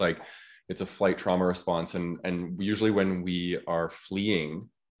is, it's like it's a flight trauma response. And usually when we are fleeing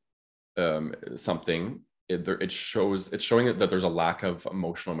something, it's showing that there's a lack of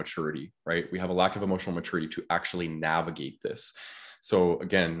emotional maturity, right? We have a lack of emotional maturity to actually navigate this. So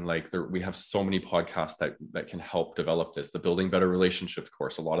again, like we have so many podcasts that can help develop this. The Building Better Relationships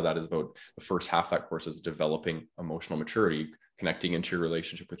course, a lot of that is about the first half of that course is developing emotional maturity, connecting into your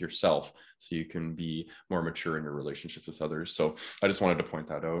relationship with yourself so you can be more mature in your relationships with others. So I just wanted to point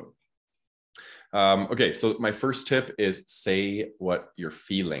that out. Okay, so my first tip is say what you're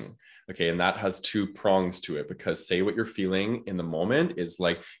feeling. Okay, and that has two prongs to it, because say what you're feeling in the moment is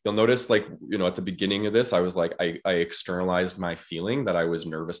like, you'll notice like, you know, at the beginning of this, I was like, I externalized my feeling that I was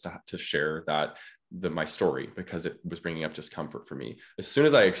nervous to share my story because it was bringing up discomfort for me. As soon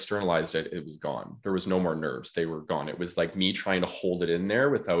as I externalized it, it was gone. There was no more nerves. They were gone. It was like me trying to hold it in there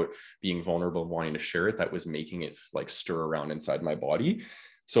without being vulnerable, wanting to share it. That was making it like stir around inside my body.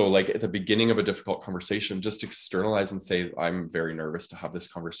 So like at the beginning of a difficult conversation, just externalize and say, I'm very nervous to have this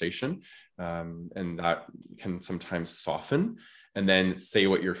conversation. And that can sometimes soften. And then say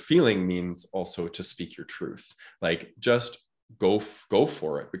what you're feeling means also to speak your truth. Like just go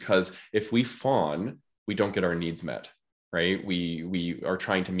for it. Because if we fawn, we don't get our needs met. Right? We are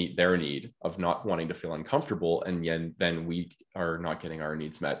trying to meet their need of not wanting to feel uncomfortable, and then we are not getting our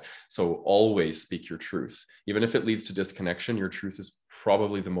needs met. So always speak your truth. Even if it leads to disconnection, your truth is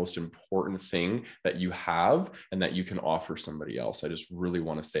probably the most important thing that you have and that you can offer somebody else. I just really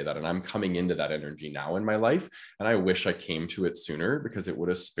want to say that. And I'm coming into that energy now in my life. And I wish I came to it sooner, because it would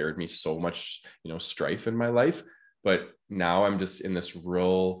have spared me so much, strife in my life. But now I'm just in this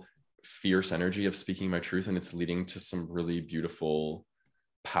real fierce energy of speaking my truth, and it's leading to some really beautiful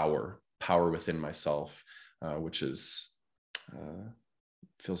power within myself, which is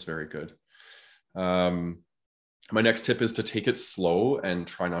feels very good. My next tip is to take it slow and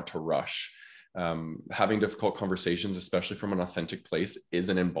try not to rush. Having difficult conversations, especially from an authentic place, is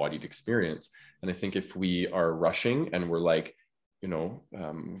an embodied experience. And I think if we are rushing and we're like,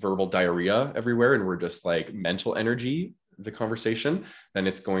 verbal diarrhea everywhere, and we're just like mental energy the conversation, then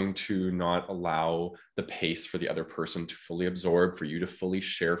it's going to not allow the pace for the other person to fully absorb, for you to fully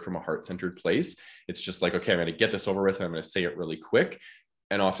share from a heart-centered place. It's just like, okay, I'm going to get this over with, and I'm going to say it really quick.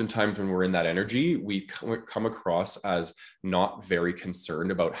 And oftentimes when we're in that energy, we come across as not very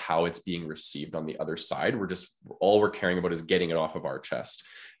concerned about how it's being received on the other side. All we're caring about is getting it off of our chest,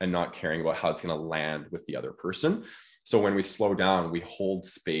 and not caring about how it's going to land with the other person. So when we slow down, we hold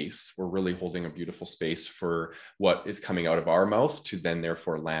space. We're really holding a beautiful space for what is coming out of our mouth to then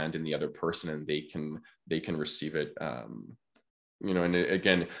therefore land in the other person, and they can receive it. And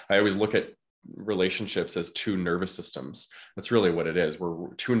again, I always look at relationships as two nervous systems. That's really what it is. Where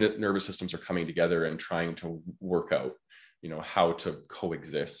two nervous systems are coming together and trying to work out, how to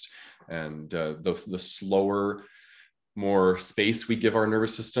coexist. And the slower, more space we give our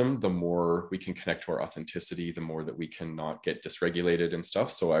nervous system, the more we can connect to our authenticity, the more that we can not get dysregulated and stuff.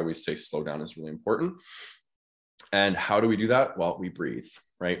 So I always say slow down is really important. And how do we do that? Well, we breathe,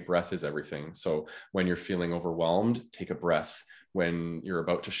 right? Breath is everything. So when you're feeling overwhelmed, take a breath. When you're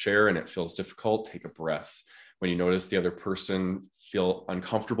about to share and it feels difficult, take a breath. When you notice the other person feel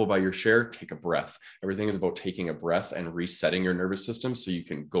uncomfortable by your share, take a breath. Everything is about taking a breath and resetting your nervous system so you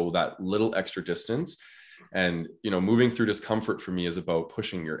can go that little extra distance. And, moving through discomfort for me is about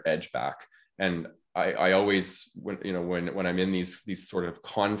pushing your edge back. And I always, when I'm in these sort of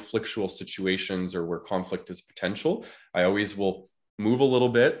conflictual situations, or where conflict is potential, I always will move a little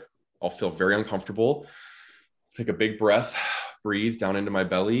bit. I'll feel very uncomfortable, take a big breath, breathe down into my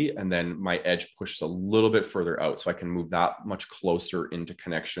belly, and then my edge pushes a little bit further out so I can move that much closer into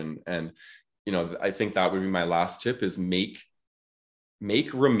connection. And, I think that would be my last tip, is make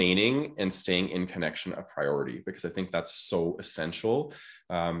remaining and staying in connection a priority, because I think that's so essential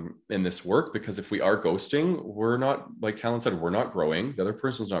in this work. Because if we are ghosting, we're not, like Callan said, we're not growing. The other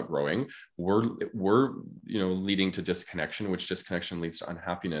person's not growing. We're leading to disconnection, which disconnection leads to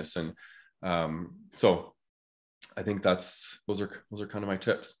unhappiness. And so I think those are kind of my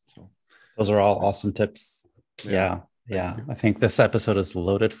tips. So those are all awesome tips. Yeah. I think this episode is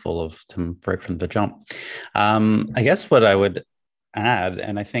loaded full of them right from the jump. I guess what I would add,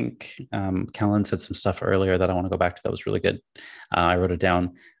 and I think Callan said some stuff earlier that I want to go back to that was really good. I wrote it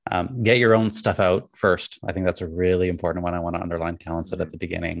down. Get your own stuff out first. I think that's a really important one. I want to underline. Callan said at the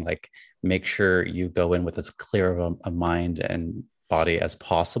beginning, like, make sure you go in with as clear of a mind and body as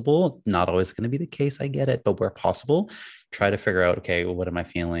possible. Not always going to be the case, I get it, but where possible, try to figure out, okay, well, what am I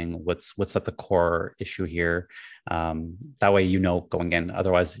feeling? What's at the core issue here? That way, going in.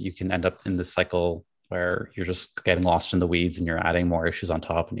 Otherwise, you can end up in this cycle where you're just getting lost in the weeds and you're adding more issues on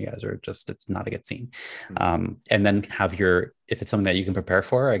top, and you guys are it's not a good scene. And then if it's something that you can prepare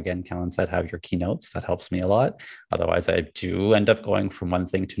for, again, Callan said, have your keynotes. That helps me a lot. Otherwise, I do end up going from one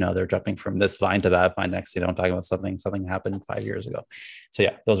thing to another, jumping from this vine to that vine. Next, I'm talking about something happened 5 years ago. So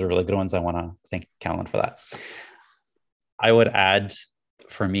yeah, those are really good ones. I want to thank Callan for that. I would add,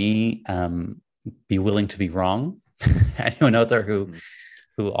 for me, be willing to be wrong. Anyone out there who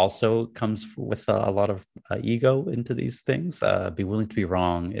also comes with a lot of ego into these things, be willing to be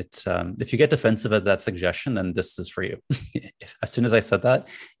wrong. If you get defensive at that suggestion, then this is for you. As soon as I said that,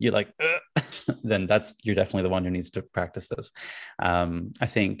 you're like, then you're definitely the one who needs to practice this. I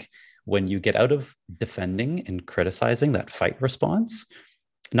think when you get out of defending and criticizing, that fight response,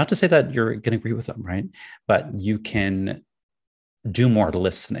 not to say that you're going to agree with them, right? But you can do more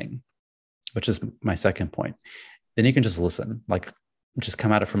listening, which is my second point. Then you can just listen, like, just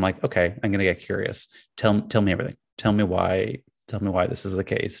come at it from like, okay, I'm going to get curious. Tell me everything. Tell me why Tell me why this is the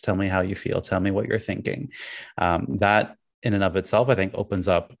case. Tell me how you feel. Tell me what you're thinking. That in and of itself, I think, opens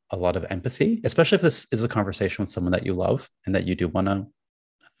up a lot of empathy, especially if this is a conversation with someone that you love and that you do want to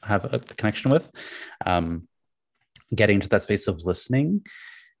have a connection with. Getting to that space of listening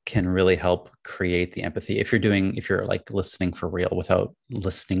can really help create the empathy. If you're like listening for real without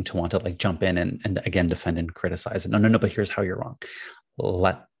listening to want to like jump in and again, defend and criticize it. No, but here's how you're wrong.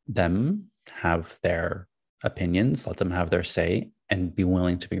 Let them have their opinions, let them have their say, and be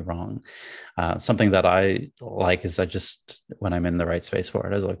willing to be wrong. Something that I like is when I'm in the right space for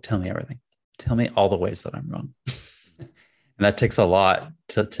it, I was like, tell me everything. Tell me all the ways that I'm wrong. And that takes a lot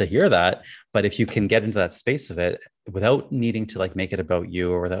to hear that. But if you can get into that space of it without needing to like make it about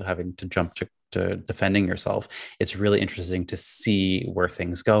you or without having to jump to defending yourself, it's really interesting to see where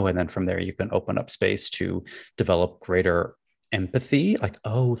things go. And then from there, you can open up space to develop greater empathy. Like,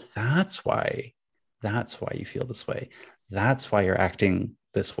 oh, that's why you feel this way. That's why you're acting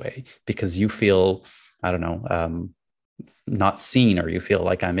this way, because you feel, I don't know, not seen, or you feel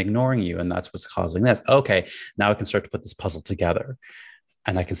like I'm ignoring you, and that's what's causing this. Okay, now I can start to put this puzzle together,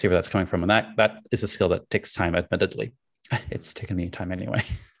 and I can see where that's coming from. And that is a skill that takes time, admittedly. It's taken me time anyway.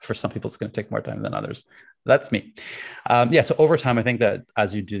 For some people, it's going to take more time than others. That's me. So over time, I think that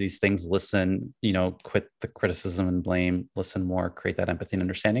as you do these things, listen, quit the criticism and blame, listen more, create that empathy and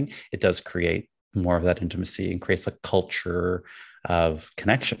understanding. It does create more of that intimacy and creates a culture of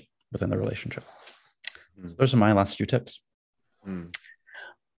connection within the relationship. So those are my last few tips.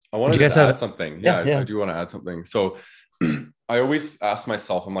 I want to just add something. Yeah, I do want to add something. So I always ask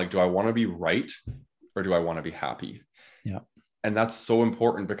myself, I'm like, do I want to be right or do I want to be happy? Yeah. And that's so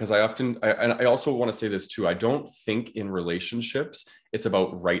important, because I also want to say this too. I don't think in relationships, it's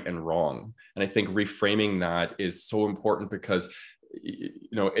about right and wrong. And I think reframing that is so important, because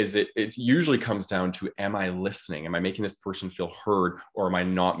it usually comes down to, am I listening? Am I making this person feel heard, or am I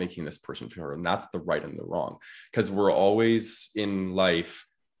not making this person feel heard? And that's the right and the wrong, because we're always in life,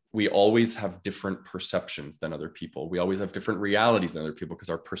 we always have different perceptions than other people. We always have different realities than other people, because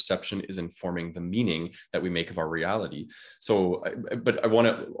our perception is informing the meaning that we make of our reality. So, but I want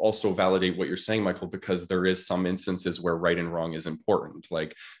to also validate what you're saying, Michael, because there is some instances where right and wrong is important,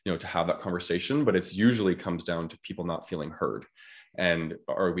 like, to have that conversation, but it's usually comes down to people not feeling heard. And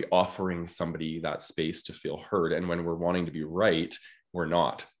are we offering somebody that space to feel heard? And when we're wanting to be right, we're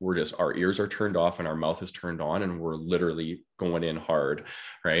not. We're just, our ears are turned off and our mouth is turned on, and we're literally going in hard,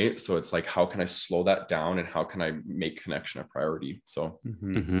 right? So it's like, how can I slow that down, and how can I make connection a priority? So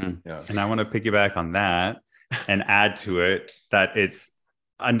yeah. And I want to piggyback on that and add to it that it's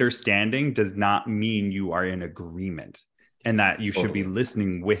understanding does not mean you are in agreement, and that you should be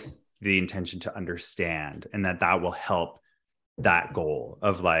listening with the intention to understand, and that will help that goal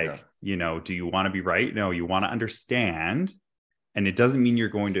of like, do you want to be right? No, you want to understand. And it doesn't mean you're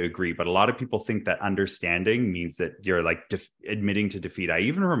going to agree, but a lot of people think that understanding means that you're like admitting to defeat. I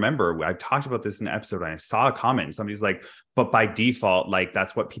even remember I've talked about this in an episode, and I saw a comment and somebody's like, but by default, like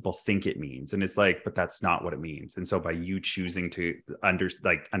that's what people think it means. And it's like, but that's not what it means. And so by you choosing to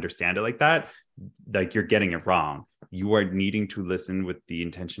understand it like that, like you're getting it wrong. You are needing to listen with the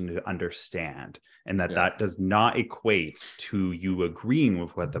intention to understand, and that does not equate to you agreeing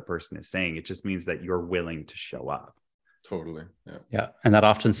with what the person is saying. It just means that you're willing to show up. Totally. Yeah. And that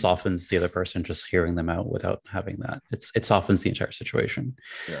often softens the other person, just hearing them out without having that. It softens the entire situation.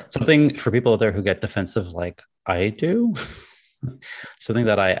 Yeah. Something for people out there who get defensive like I do, something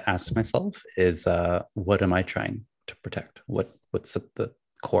that I ask myself is, what am I trying to protect? What's at the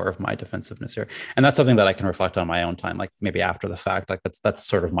core of my defensiveness here? And that's something that I can reflect on my own time, like maybe after the fact, like that's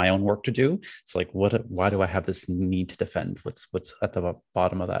sort of my own work to do. It's like, why do I have this need to defend? What's at the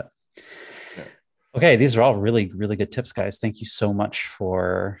bottom of that? Yeah. Okay, these are all really, really good tips, guys. Thank you so much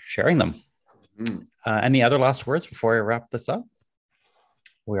for sharing them. Any other last words before I wrap this up?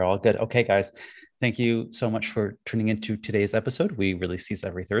 We're all good. Okay, guys. Thank you so much for tuning into today's episode. We release these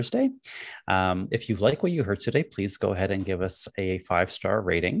every Thursday. If you like what you heard today, please go ahead and give us a 5-star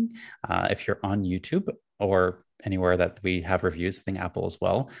rating. If you're on YouTube or anywhere that we have reviews, I think Apple as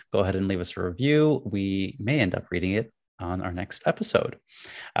well, go ahead and leave us a review. We may end up reading it on our next episode.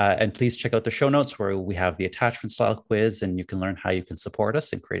 And please check out the show notes where we have the attachment style quiz, and you can learn how you can support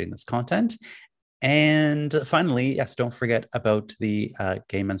us in creating this content. And finally, yes, don't forget about the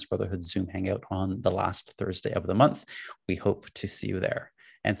Gay Men's Brotherhood Zoom Hangout on the last Thursday of the month. We hope to see you there.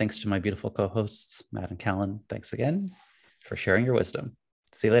 And thanks to my beautiful co-hosts, Matt and Callan. Thanks again for sharing your wisdom.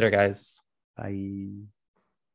 See you later, guys. Bye.